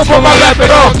grip, pump on my lap at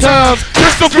all times.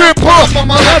 Pistol grip, pump on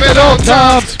my lap at all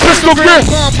times. Pistol grip,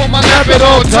 pump on my lap at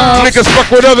all times. Niggas fuck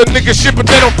with other niggas shit, but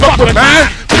they don't fuck with mine.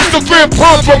 Pistol grip,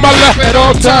 pump on my lap at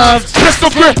all times.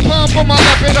 Pistol grip, pump on my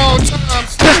lap at all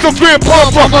times. Pistol grip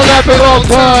pump on my lap at all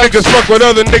times. Niggas fuck with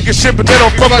other niggas shit, but they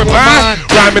don't fuck with mine.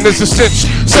 Rhyming is a cinch.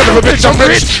 Son of a bitch, I'm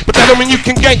rich. But that don't mean you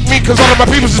can gank me, cause all of my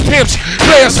peoples is pimps.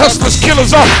 Players, hustlers,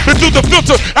 killers off. Been through the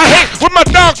filter. I hate with my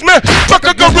dogs, man. Fuck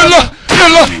a gorilla.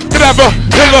 Killer, whatever,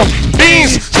 killer.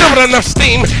 Beans, still with enough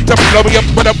steam to blow me up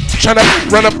with a tryna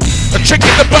run up a trick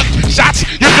in the butt. Shots,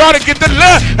 your daughter get the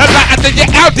love. And I think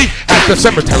you're out at the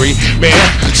cemetery, man.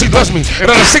 She loves me, and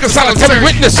I'm a single solitary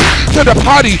witness to the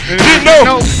party. You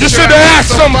know, you should have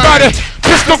asked somebody.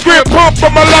 Pistol grip pump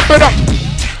on my lap it up.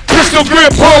 Pistol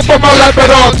grip pump on my lap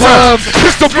at all times.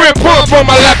 Pistol grip pump on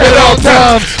my lap at all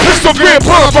times. Pistol grip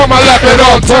pump on my lap at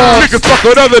all times. Niggas fuck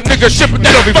with other niggas shit, but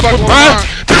they don't be fuck with mine.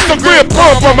 Pistol grip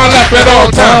pump on my lap at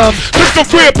all times. Pistol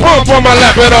grip pump on my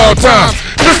lap at all times.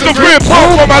 Pistol grip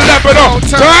pump on my lap at all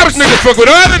times. Niggas fuck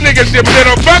with other niggas shit, but they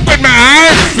don't fuck with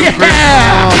mine.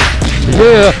 Yeah.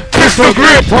 Yeah. Pistol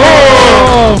grip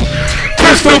pump.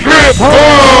 Pistol grip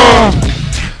pump.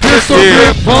 Pistol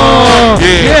grip pump.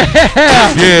 Yeah.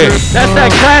 That's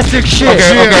that classic shit.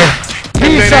 Okay.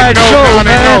 B-side show,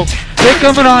 man. They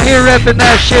coming on here repping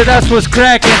that shit. That's what's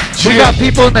cracking. We got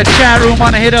people in the chat room.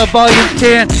 Wanna hit up Volume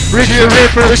 10. Rich the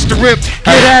Ripper. Rich the Rip.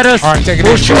 Get at us. All right, take it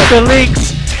we'll easy, shoot bro. the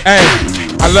links. Hey,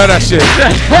 I love that shit.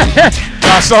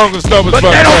 Our song was dope as fuck.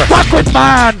 But they don't fuck with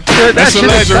mine. That That's a shit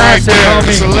is legend right classic, there.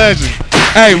 homie. It's a legend.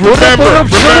 Hey, remember,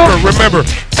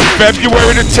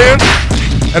 February the 10th,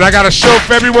 and I got a show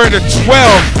February the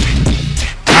 12th.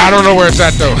 I don't know where it's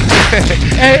at though.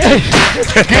 Hey.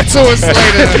 Get to us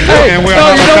later. Hey, and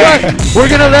no, you know what? We're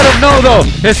gonna let him know though.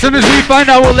 As soon as we find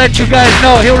out, we'll let you guys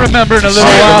know. He'll remember in a little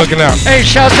while. Looking out. Hey,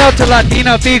 shouts out to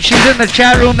Latina Thief. She's in the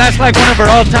chat room. That's like one of her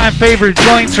all-time favorite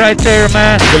joints right there,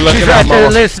 man. Good looking She's out, right there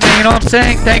mama. listening. You know what I'm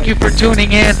saying? Thank you for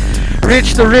tuning in.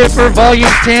 Rich the Ripper, Volume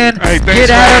 10. Hey, thanks Get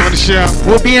for at having us. the show.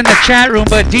 We'll be in the chat room,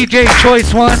 but DJ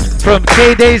Choice One from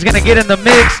K-Day is gonna get in the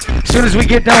mix as soon as we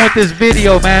get done with this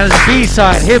video, man. It's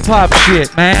B-side hip hop shit,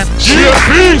 man. Yeah,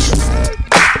 peace.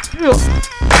 Yeah.